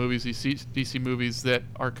Marvel movies, these DC movies that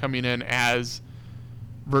are coming in as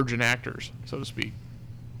virgin actors, so to speak.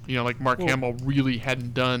 You know, like Mark Hamill really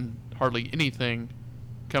hadn't done hardly anything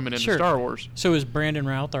coming into Sure. Star Wars. So is Brandon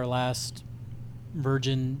Routh our last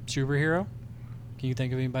virgin superhero? Can you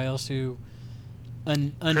think of anybody else who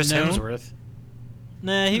unknown? Chris Hemsworth.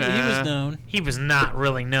 Nah, he Nah. was known. He was not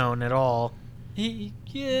really known at all. A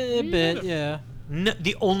bit, yeah. No,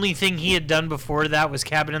 the only thing he had done before that was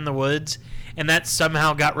Cabin in the Woods, and that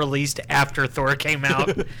somehow got released after Thor came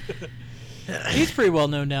out. He's pretty well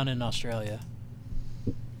known down in Australia.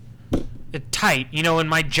 Tight, and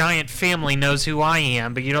my giant family knows who I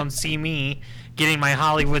am, but you don't see me getting my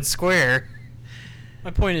Hollywood square.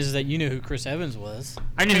 My point is that you knew who Chris Evans was.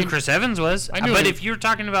 I knew who Chris Evans was, I knew but him. if you're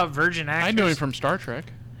talking about virgin actors, I knew him from Star Trek.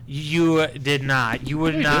 You did not. You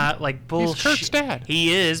would Yeah, he not did. like bullshit. He's Kirk's dad.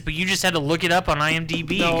 He is, but you just had to look it up on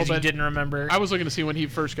IMDb No, because you but didn't remember. I was looking to see when he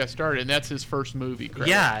first got started, and that's his first movie. Correct?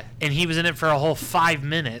 Yeah, and he was in it for a whole 5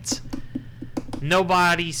 minutes.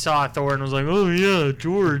 Nobody saw Thor and was like, "Oh yeah,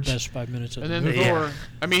 George." Best 5 minutes of And the then movie. Yeah. Thor.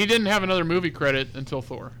 I mean, he didn't have another movie credit until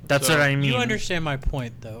Thor. That's So- what I mean. You understand my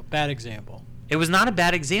point, though. Bad example. It was not a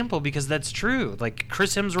bad example because that's true. Like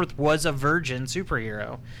Chris Hemsworth was a virgin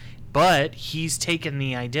superhero, but he's taken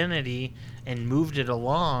the identity and moved it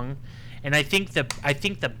along. And I think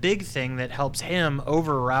the big thing that helps him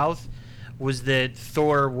over Routh was that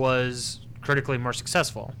Thor was critically more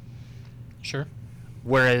successful, Sure.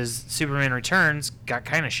 whereas Superman Returns got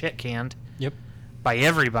kind of shit canned Yep. by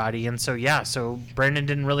everybody. And so Brandon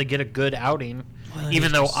didn't really get a good outing, Well, even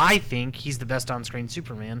he's though just- I think he's the best on-screen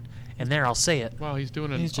Superman. And there, I'll say it. Well, he's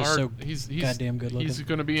doing an He's just art. so he's goddamn good looking. He's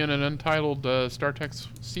going to be in an untitled Star Trek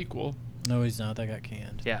sequel. No, he's not. That got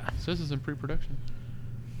canned. Yeah. So this is in pre-production.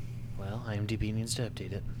 Well, IMDb needs to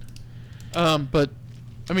update it. But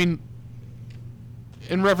I mean,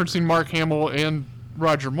 in referencing Mark Hamill and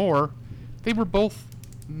Roger Moore, they were both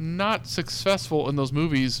not successful in those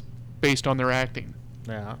movies based on their acting.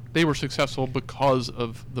 Yeah. They were successful because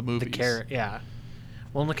of the movies. Yeah.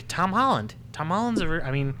 Well, look at Tom Holland. Tom Holland's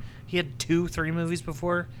he had 2-3 movies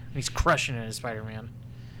before, and he's crushing it as Spider-Man.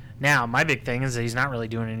 Now, my big thing is that he's not really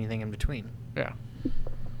doing anything in between. Yeah.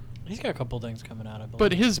 He's got a couple things coming out, I believe.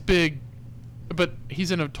 But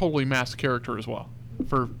he's in a totally masked character as well.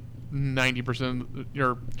 For 90%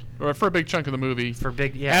 or for a big chunk of the movie. For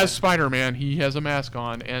big, yeah. As Spider-Man, he has a mask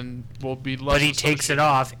on and will be. But he takes it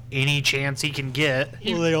off any chance he can get.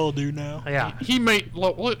 Well, they all do now. Yeah. He may.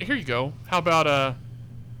 Well, here you go. How about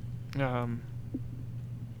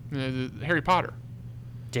Harry Potter?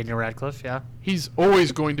 Daniel Radcliffe, yeah. He's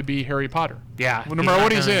always going to be Harry Potter. Yeah. No matter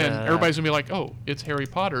what he's in, everybody's gonna be like, "Oh, it's Harry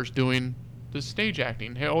Potter's doing the stage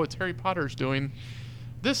acting. Hey, oh, it's Harry Potter's doing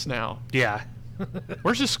this now." Yeah.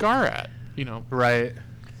 Where's his scar at? You know. Right.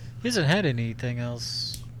 He hasn't had anything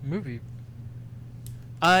else movie.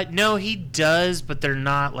 No, he does, but they're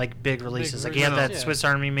not like big releases. Like he had that Yeah. Swiss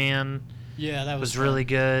Army Man. Yeah, that Was fun. really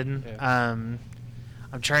good. Yeah.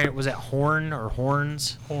 I'm trying. Was it Horn or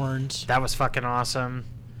Horns? Horns. That was fucking awesome.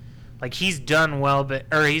 Like he's done well,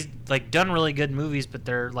 or he's like done really good movies, but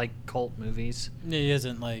they're like cult movies. Yeah, he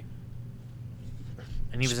hasn't like.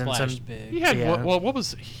 And he was in splashed some. big. He had Yeah. what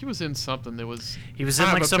was he was in something that was. He was in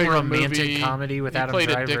kind like of a some bigger romantic movie. comedy with Adam He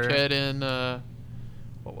played Driver. a dickhead in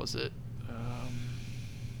what was it?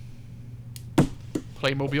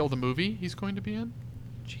 Playmobil the movie. He's going to be in.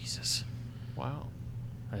 Jesus. Wow.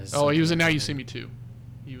 That is Oh, he was in Now something You to See me. Me Too.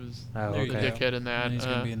 He was Oh, There you the okay. go. dickhead in that. And he's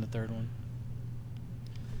gonna be in the third one.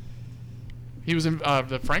 He was in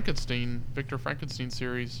the Victor Frankenstein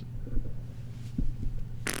series.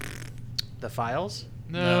 The Files.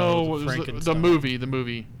 No, the it was the Frankenstein. movie.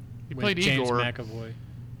 He With played James Igor. McAvoy.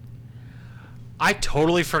 I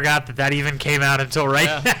totally forgot that even came out until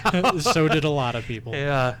right now. So did a lot of people.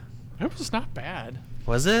 Yeah. It was not bad.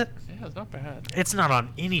 Was it? Yeah, it's not bad. It's not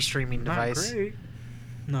on any streaming device.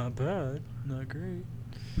 Not bad. Not great.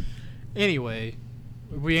 Anyway,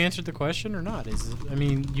 we answered the question or not? I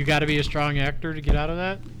mean, you got to be a strong actor to get out of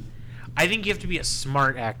that. I think you have to be a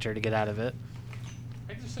smart actor to get out of it.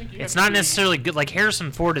 I just think It's not necessarily good. Like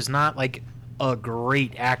Harrison Ford is not like a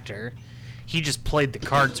great actor. He just played the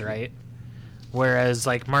cards right. Whereas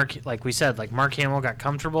like Mark Hamill got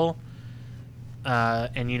comfortable,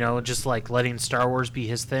 and just like letting Star Wars be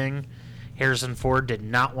his thing. Harrison Ford did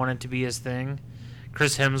not want it to be his thing.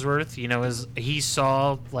 Chris Hemsworth, he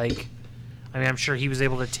saw like, I'm sure he was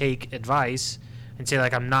able to take advice and say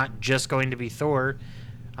like, I'm not just going to be Thor.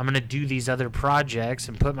 I'm going to do these other projects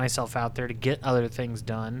and put myself out there to get other things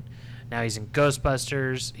done. Now he's in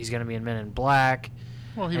Ghostbusters. He's going to be in Men in Black.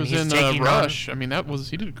 Well, he and was he's in taking Rush. I mean,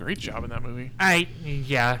 he did a great job in that movie.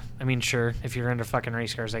 Sure, if you're into fucking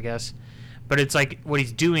race cars, I guess. But it's like, what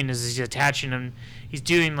he's doing is he's attaching them. He's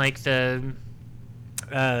doing like the,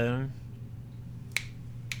 God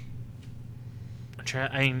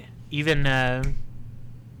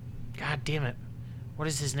damn it. What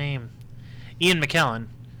is his name? Ian McKellen.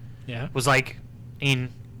 Yeah. Was like,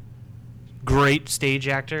 great stage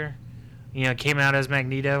actor. Came out as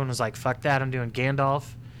Magneto and was like, fuck that, I'm doing Gandalf.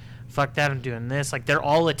 Fuck that, I'm doing this. Like, they're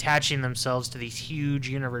all attaching themselves to these huge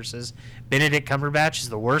universes. Benedict Cumberbatch is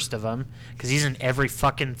the worst of them because he's in every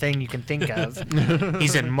fucking thing you can think of.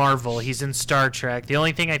 He's in Marvel. He's in Star Trek. The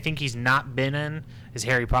only thing I think he's not been in is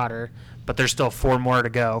Harry Potter, but there's still 4 more to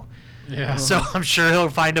go. Yeah. So I'm sure he'll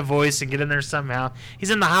find a voice and get in there somehow. He's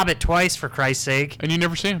in The Hobbit twice, for Christ's sake. And you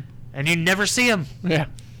never see him. And you never see him. Yeah.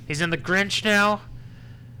 He's in The Grinch now.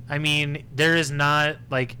 I mean, there is not,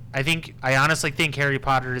 like, I honestly think Harry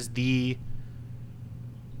Potter is the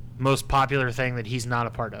most popular thing that he's not a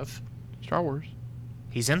part of. Star Wars.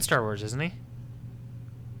 He's in Star Wars, isn't he?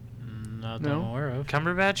 Not that No. I'm aware of.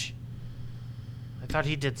 Cumberbatch? I thought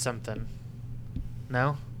he did something.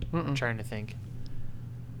 No? I'm Mm-mm. trying to think.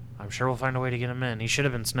 I'm sure we'll find a way to get him in. He should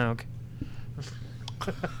have been Snoke.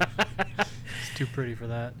 It's too pretty for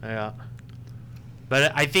that. Yeah.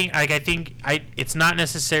 But I think it's not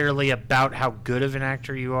necessarily about how good of an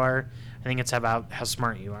actor you are. I think it's about how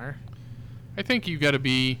smart you are. I think you got to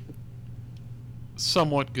be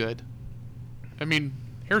somewhat good. I mean,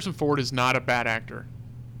 Harrison Ford is not a bad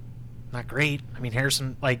Not great. I mean,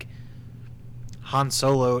 Harrison, like, Han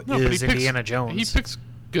Solo No, but he is picks- Indiana Jones. He picks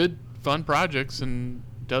good, fun projects and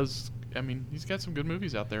does. I mean, he's got some good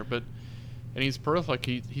movies out there, and he's prolific.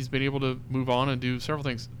 He's been able to move on and do several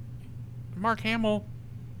things. Mark Hamill,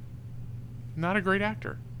 not a great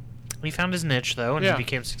actor. He found his niche, though, and Yeah. he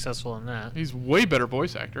became successful in that. He's way better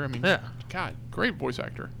voice actor. I mean, Yeah. God, great voice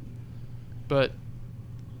actor. But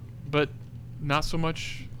not so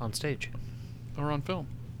much On stage. or on film.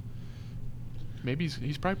 Maybe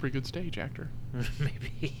he's probably a pretty good stage actor.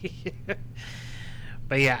 Maybe.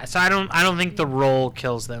 But yeah, so I don't think the role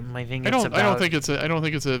kills them. I think I it's don't about... think it's a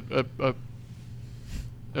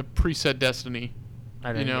preset destiny,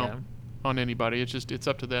 I don't know, yeah, on anybody. It's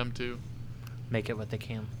up to them to. make it what they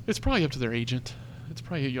can. It's probably up to their agent. It's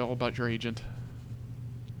probably all about your agent.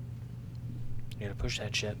 You gotta push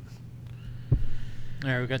that shit. All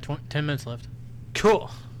right, we got 10 minutes left. Cool.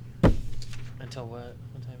 Until what?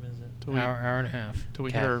 What time is it? Till we, Hour and a half. till we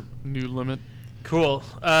Okay. hit our new limit. Cool.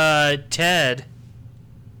 Ted.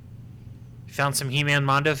 You found some He-Man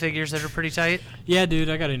Mondo figures that are pretty tight? Yeah, dude,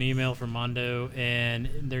 I got an email from Mondo, and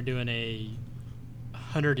they're doing a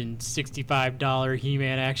 $165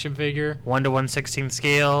 He-Man action figure. 1 to 1/16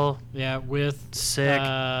 scale. Yeah, with Sick.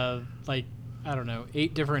 like, I don't know,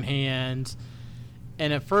 8 different hands.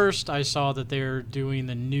 And at first, I saw that they're doing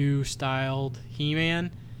the new styled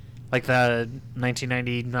He-Man. Like the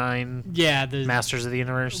 1999 Yeah, the Masters of the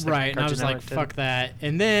Universe. that right. And I Cartoon was like, Network did. fuck that.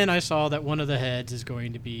 And then I saw that one of the heads is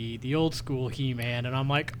going to be the old school He-Man, and I'm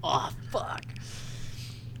like, oh fuck.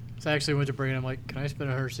 So I actually went to Brandon. I'm like, can I spend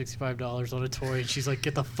 $165 on a toy? And she's like,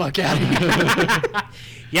 get the fuck out of here.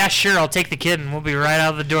 Yeah, sure. I'll take the kid and we'll be right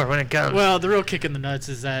out the door when it comes. Well, the real kick in the nuts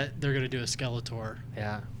is that they're going to do a Skeletor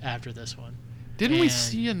yeah. after this one. Didn't we And-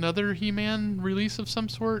 see another He-Man release of some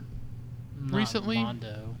sort? Not Recently?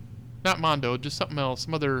 Mondo. Not Mondo, just something else,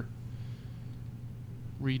 some other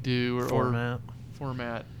redo or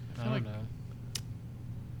format. I don't know.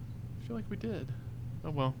 I feel like we did. Oh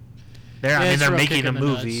well. I mean, it's they're real making kick a in the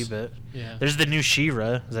movie, nuts. but Yeah. there's the new She-Ra.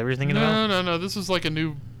 Is that what you're thinking about? No. This is like a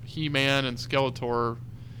new He-Man and Skeletor.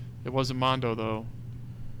 It wasn't Mondo though.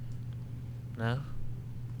 No?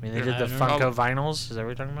 I mean, they Yeah, did the I don't Funko know. vinyls. Is that what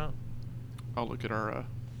you're talking about? I'll look at our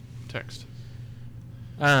text.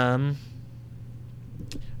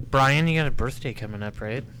 Brian, you got a birthday coming up,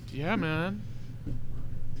 right? Yeah, man.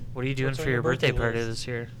 What are you doing What's for on your your birthday birthday party list? this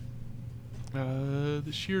year?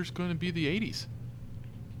 This year's going to be the 80s.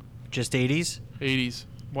 Just 80s? 80s,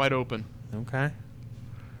 wide open. Okay.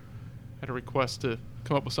 Had a request to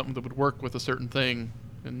come up with something that would work with a certain thing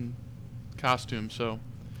in costume, so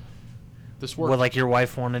this worked. Well, like your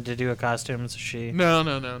wife wanted to do a costume, so she... No,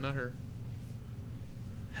 not her.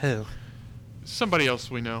 Who? Somebody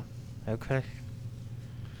else we know. Okay.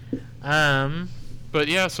 But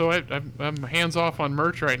yeah, so I'm hands off on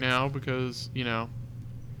merch right now because, you know,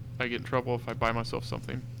 I get in trouble if I buy myself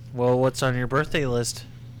something. Well, what's on your birthday list?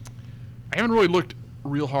 I haven't really looked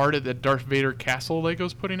real hard at that Darth Vader castle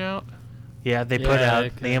Lego's putting out. Yeah, they put Yeah, out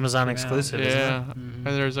it the Amazon came out. exclusive, isn't Yeah, it? Mhm.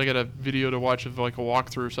 and I got a video to watch of like a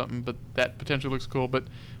walkthrough or something, but that potentially looks cool. But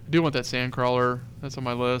I do want that Sandcrawler. That's on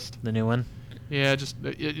my list. The new one? Yeah, just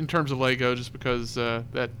in terms of Lego, just because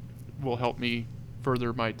that will help me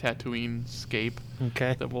further my Tatooine scape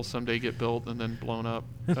Okay. that will someday get built and then blown up.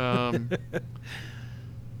 Other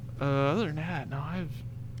than that, no, I've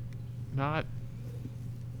not.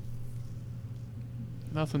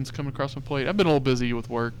 Nothing's coming across my plate. I've been a little busy with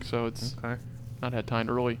work, so it's Okay. not had time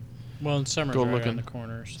to really. Well, in summer's Go right looking. around the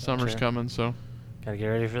corner. So. Summer's Sure. coming, so. Gotta get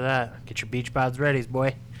ready for that. Get your beach bods ready,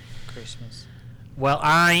 boy. Christmas. Well,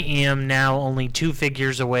 I am now only 2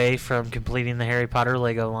 figures away from completing the Harry Potter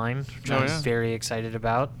Lego line, which Oh, I'm yeah. very excited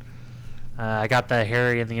about. I got the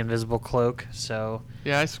Harry and the Invisible Cloak, so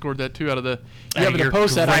Yeah, I scored that too out of the. Out Yeah, of but your the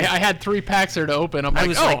post that great- I had 3 packs there to open. I'm I like,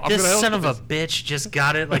 was oh, like, I'm this gonna son of open a bitch just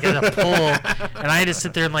got it like at a pull, and I had to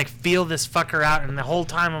sit there and like feel this fucker out, and the whole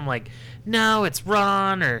time I'm like, no, it's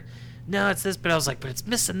Ron, or no, it's this, but I was like, but it's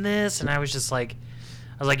missing this, and I was like,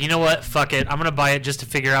 you know what, fuck it, I'm gonna buy it just to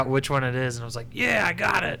figure out which one it is, and I was like, yeah, I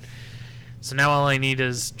got it. So now all I need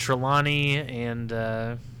is Trelawney and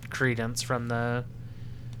Credence from the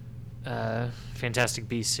Fantastic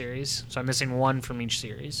Beasts series. So I'm missing 1 from each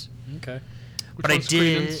series. Okay. Which But I one's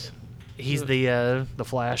did. Credence? He's the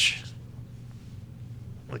Flash.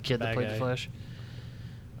 The kid that Bad played guy. the Flash.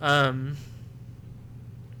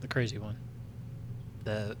 The crazy one.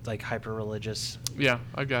 The like hyper religious Yeah,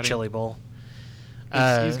 I got him. chili bowl.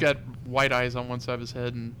 He's got white eyes on one side of his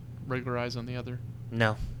head and regular eyes on the other.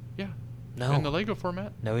 No, Yeah. no, In the Lego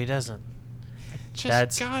format. no, he doesn't. Just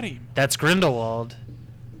That's- got him. That's Grindelwald.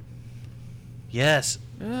 Yes,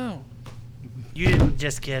 No. you didn't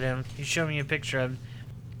just get him. You showed me a picture of him.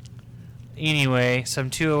 Anyway, so I'm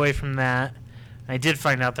 2 away from that. I did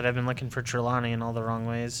find out that I've been looking for Trelawney in all the wrong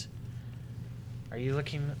ways. Are you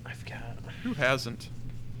looking? I forgot. Who hasn't?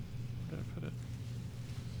 Where did I put it?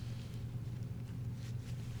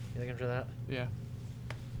 You looking for that? Yeah.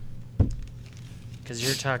 Because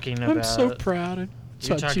you're talking about. I'm so proud. I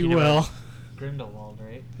You're taught talking you well. about Grindelwald,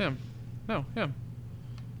 right? Him. No, him.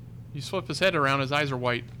 You flip his head around, his eyes are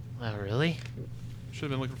white. Oh, really? Should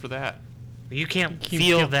have been looking for that. You can't You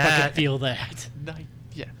feel can't that. fucking feel that.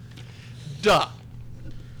 Yeah. Duh.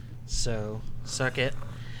 So, suck it.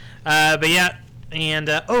 But yeah, and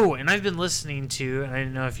and I've been listening to, and I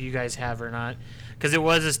didn't know if you guys have or not, because it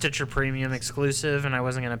was a Stitcher Premium exclusive, and I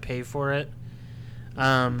wasn't gonna pay for it.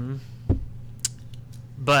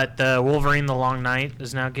 But the Wolverine: The Long Night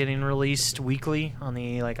is now getting released weekly on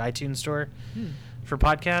the iTunes store for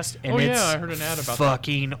podcast, and it's I heard an ad about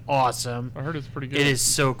fucking awesome. I heard it's pretty good. It is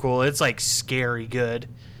so cool. It's scary good.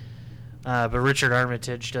 But Richard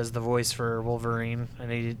Armitage does the voice for Wolverine,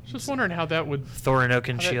 and he Just wondering how that would Thor and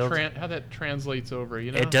Oakenshield. how that translates over.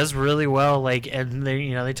 It does really well. And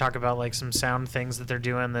they talk about some sound things that they're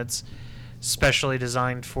doing that's specially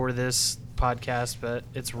designed for this podcast, but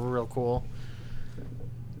it's real cool.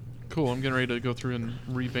 Cool. I'm getting ready to go through and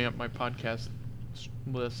revamp my podcast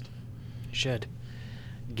list. You should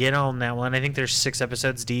get on that one. I think there's 6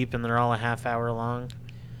 episodes deep, and they're all a half hour long.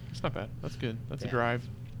 It's not bad. That's good. That's a Yeah. drive.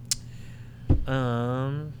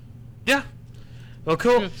 Yeah. Well,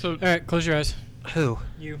 cool. Yeah, so All right, close your eyes. Who?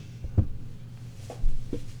 You.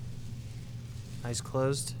 Eyes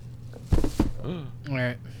closed. All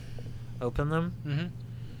right. Open them. Mm-hmm.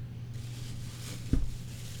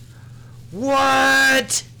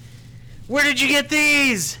 What? Where did you get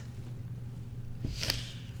these?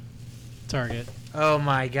 Target. Oh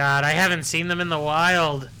my god, I haven't seen them in the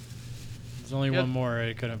wild. There's only Yep. one more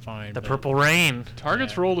I couldn't find. The but- Purple Rain.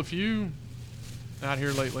 Target's Yeah. rolled a few out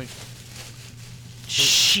here lately.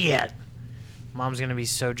 Shit. Mom's gonna be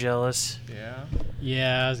so jealous. Yeah.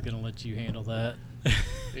 Yeah, I was gonna let you handle that.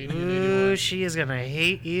 80 and Ooh, 81. she is gonna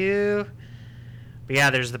hate you. But yeah,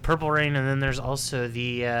 there's the Purple Rain, and then there's also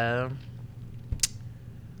the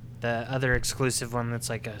other exclusive one that's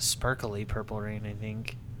like a sparkly Purple Rain, I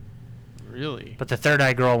think. Really? But the Third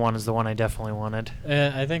Eye Girl one is the one I definitely wanted.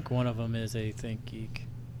 I think one of them is a Think Geek.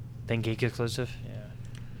 Think Geek exclusive?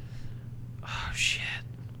 Yeah. Oh shit.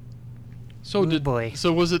 So Ooh, boy.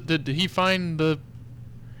 So was it? Did he find the?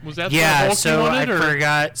 Was that the Yeah, Hulk so you I wanted, or?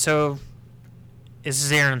 forgot. So this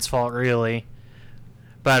is Aaron's fault, really.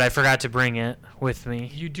 But I forgot to bring it with me.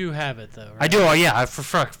 You do have it though, right? I do. Oh yeah, I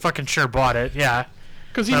fucking sure bought it. Yeah.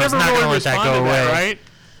 Because he I was never not really gonna let that responded go to that, away. right?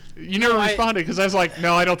 You never I- responded because I was like,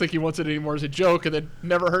 no, I don't think he wants it anymore as a joke, and then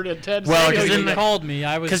never heard it. Ted. Well, say 'cause it then He again. called me.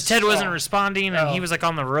 I was Because Ted wasn't Oh. responding, and Oh. he was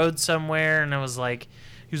on the road somewhere, and I was like,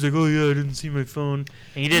 he was like, oh yeah, I didn't see my phone,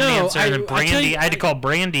 and he didn't No, answer. And then I tell Brandy, you- I had to call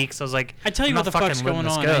Brandy because I was like, I tell you I'm what the not fuck's fucking going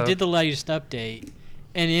letting on. this I go. did the latest update,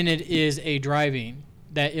 and in it is a driving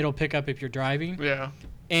that it'll pick up if you're driving. Yeah.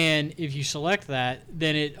 And if you select that,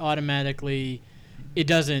 then it automatically, it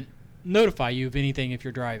doesn't notify you of anything if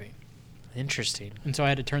you're driving. Interesting. And so I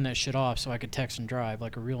had to turn that shit off so I could text and drive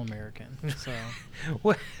like a real American. So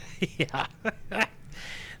What? Yeah.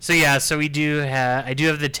 So yeah, so we do have. I do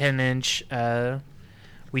have the 10-inch.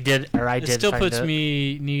 We did, or I it did. still find puts it.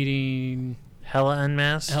 me needing Hella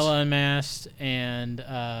unmasked. Hella Unmasked and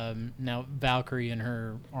now Valkyrie and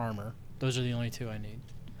her armor. Those are the only two I need.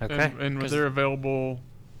 Okay. And were 'Cause- they available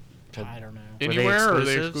I don't know. they anywhere, or are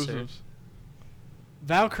they exclusives, or- exclusives?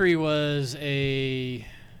 Valkyrie was a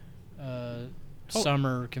Oh.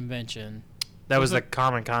 summer convention. That was Was the it-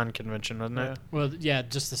 Comic Con convention, wasn't Yeah. it? Well, yeah,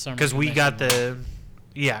 just the summer. Because we got convention.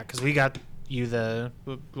 because we got you the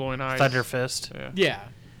The glowing eyes. Thunder Fist. Yeah.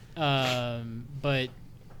 Yeah, but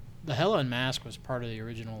the Hella Unmasked was part of the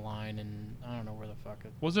original line, and I don't know where the fuck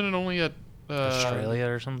it. Wasn't it only at Australia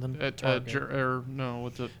or something. At Target. or no?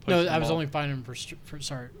 What's it? No, I was only finding them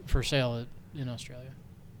for sale in Australia.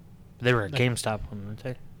 They were at No. GameStop, weren't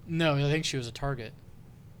they? No, I think she was a Target.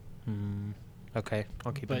 Okay,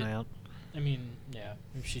 I'll keep an But- eye out. I mean, yeah,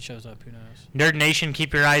 if she shows up, who knows? Nerd Nation,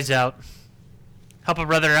 keep your eyes out. Help a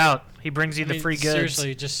brother out. He brings you I the mean, free goods.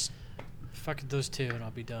 Seriously, just fuck those two, and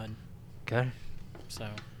I'll be done. Okay. So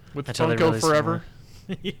with Until they Funko release forever.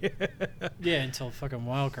 more. yeah, until fucking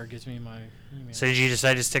Wildcard gives me my email. So did you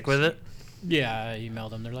decide to stick with it? Yeah, I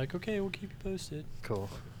emailed them. They're like, okay, we'll keep you posted. Cool.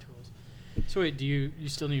 So wait, do you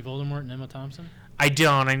still need Voldemort and Emma Thompson? I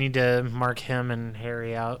don't. I need to mark him and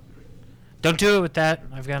Harry out. Don't do it with that.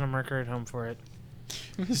 I've got a marker at home for it.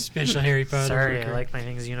 Special Harry Potter. Sorry, marker. I like my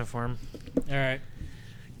thing's uniform. All right.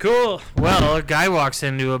 Cool. Well, a guy walks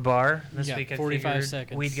into a bar. This You got week I 45 figured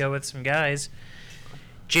seconds. we'd go with some guys.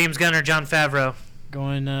 James Gunn or Jon Favreau?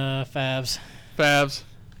 Going Favs. Favs.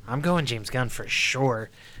 I'm going James Gunn for sure.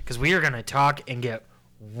 Because we are going to talk and get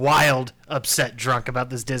wild, upset, drunk about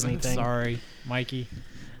this Disney thing. Sorry, Mikey.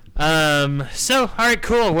 So, all right,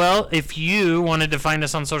 cool. Well, if you wanted to find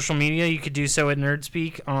us on social media, you could do so at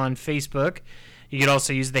NerdSpeak on Facebook. You could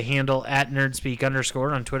also use the handle at NerdSpeak_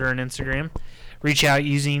 on Twitter and Instagram. Reach out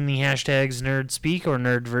using the hashtags NerdSpeak or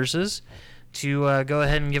NerdVersus to go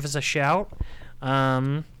ahead and give us a shout.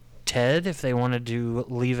 Ted, if they wanted to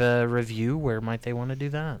leave a review, where might they want to do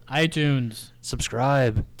that? iTunes.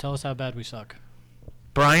 Subscribe. Tell us how bad we suck.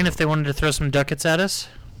 Brian, if they wanted to throw some ducats at us?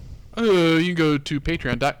 You can go to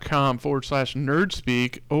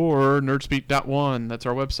patreon.com/nerdspeak or nerdspeak.one. That's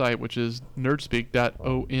our website, which is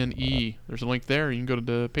nerdspeak.one. There's a link there. You can go to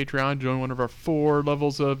the Patreon, join one of our 4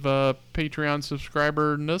 levels of Patreon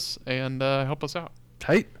subscriberness, and help us out.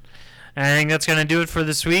 Tight. I think that's going to do it for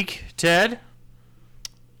this week. Ted?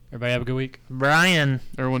 Everybody have a good week. Brian?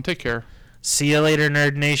 Everyone take care. See you later,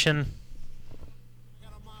 Nerd Nation.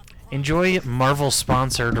 Enjoy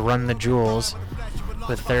Marvel-sponsored Run the Jewels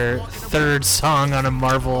with their 3rd song on a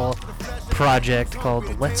Marvel project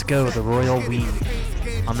called Let's Go, the Royal We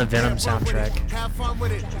on the Venom soundtrack.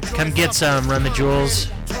 Come get some, Run the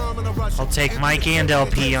Jewels. I'll take Mike and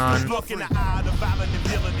LP on. Look in the eye, the violent and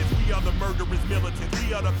villainous. We are the murderous militants.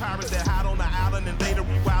 We are the pirates that hide on the island and later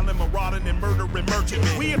rewilding, marauding, and murdering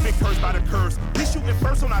merchantmen. We have been cursed by the curse. We shooting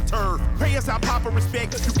first on our turf. Pay us our proper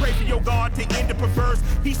respect. You pray for your God to end the perverse.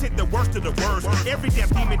 He sent the worst of the worst. Every damn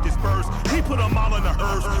demon dispersed. We put them all in the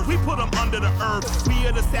earth. We put them under the earth. We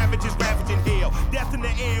are the savages ravaging hell. Death in the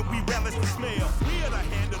end, we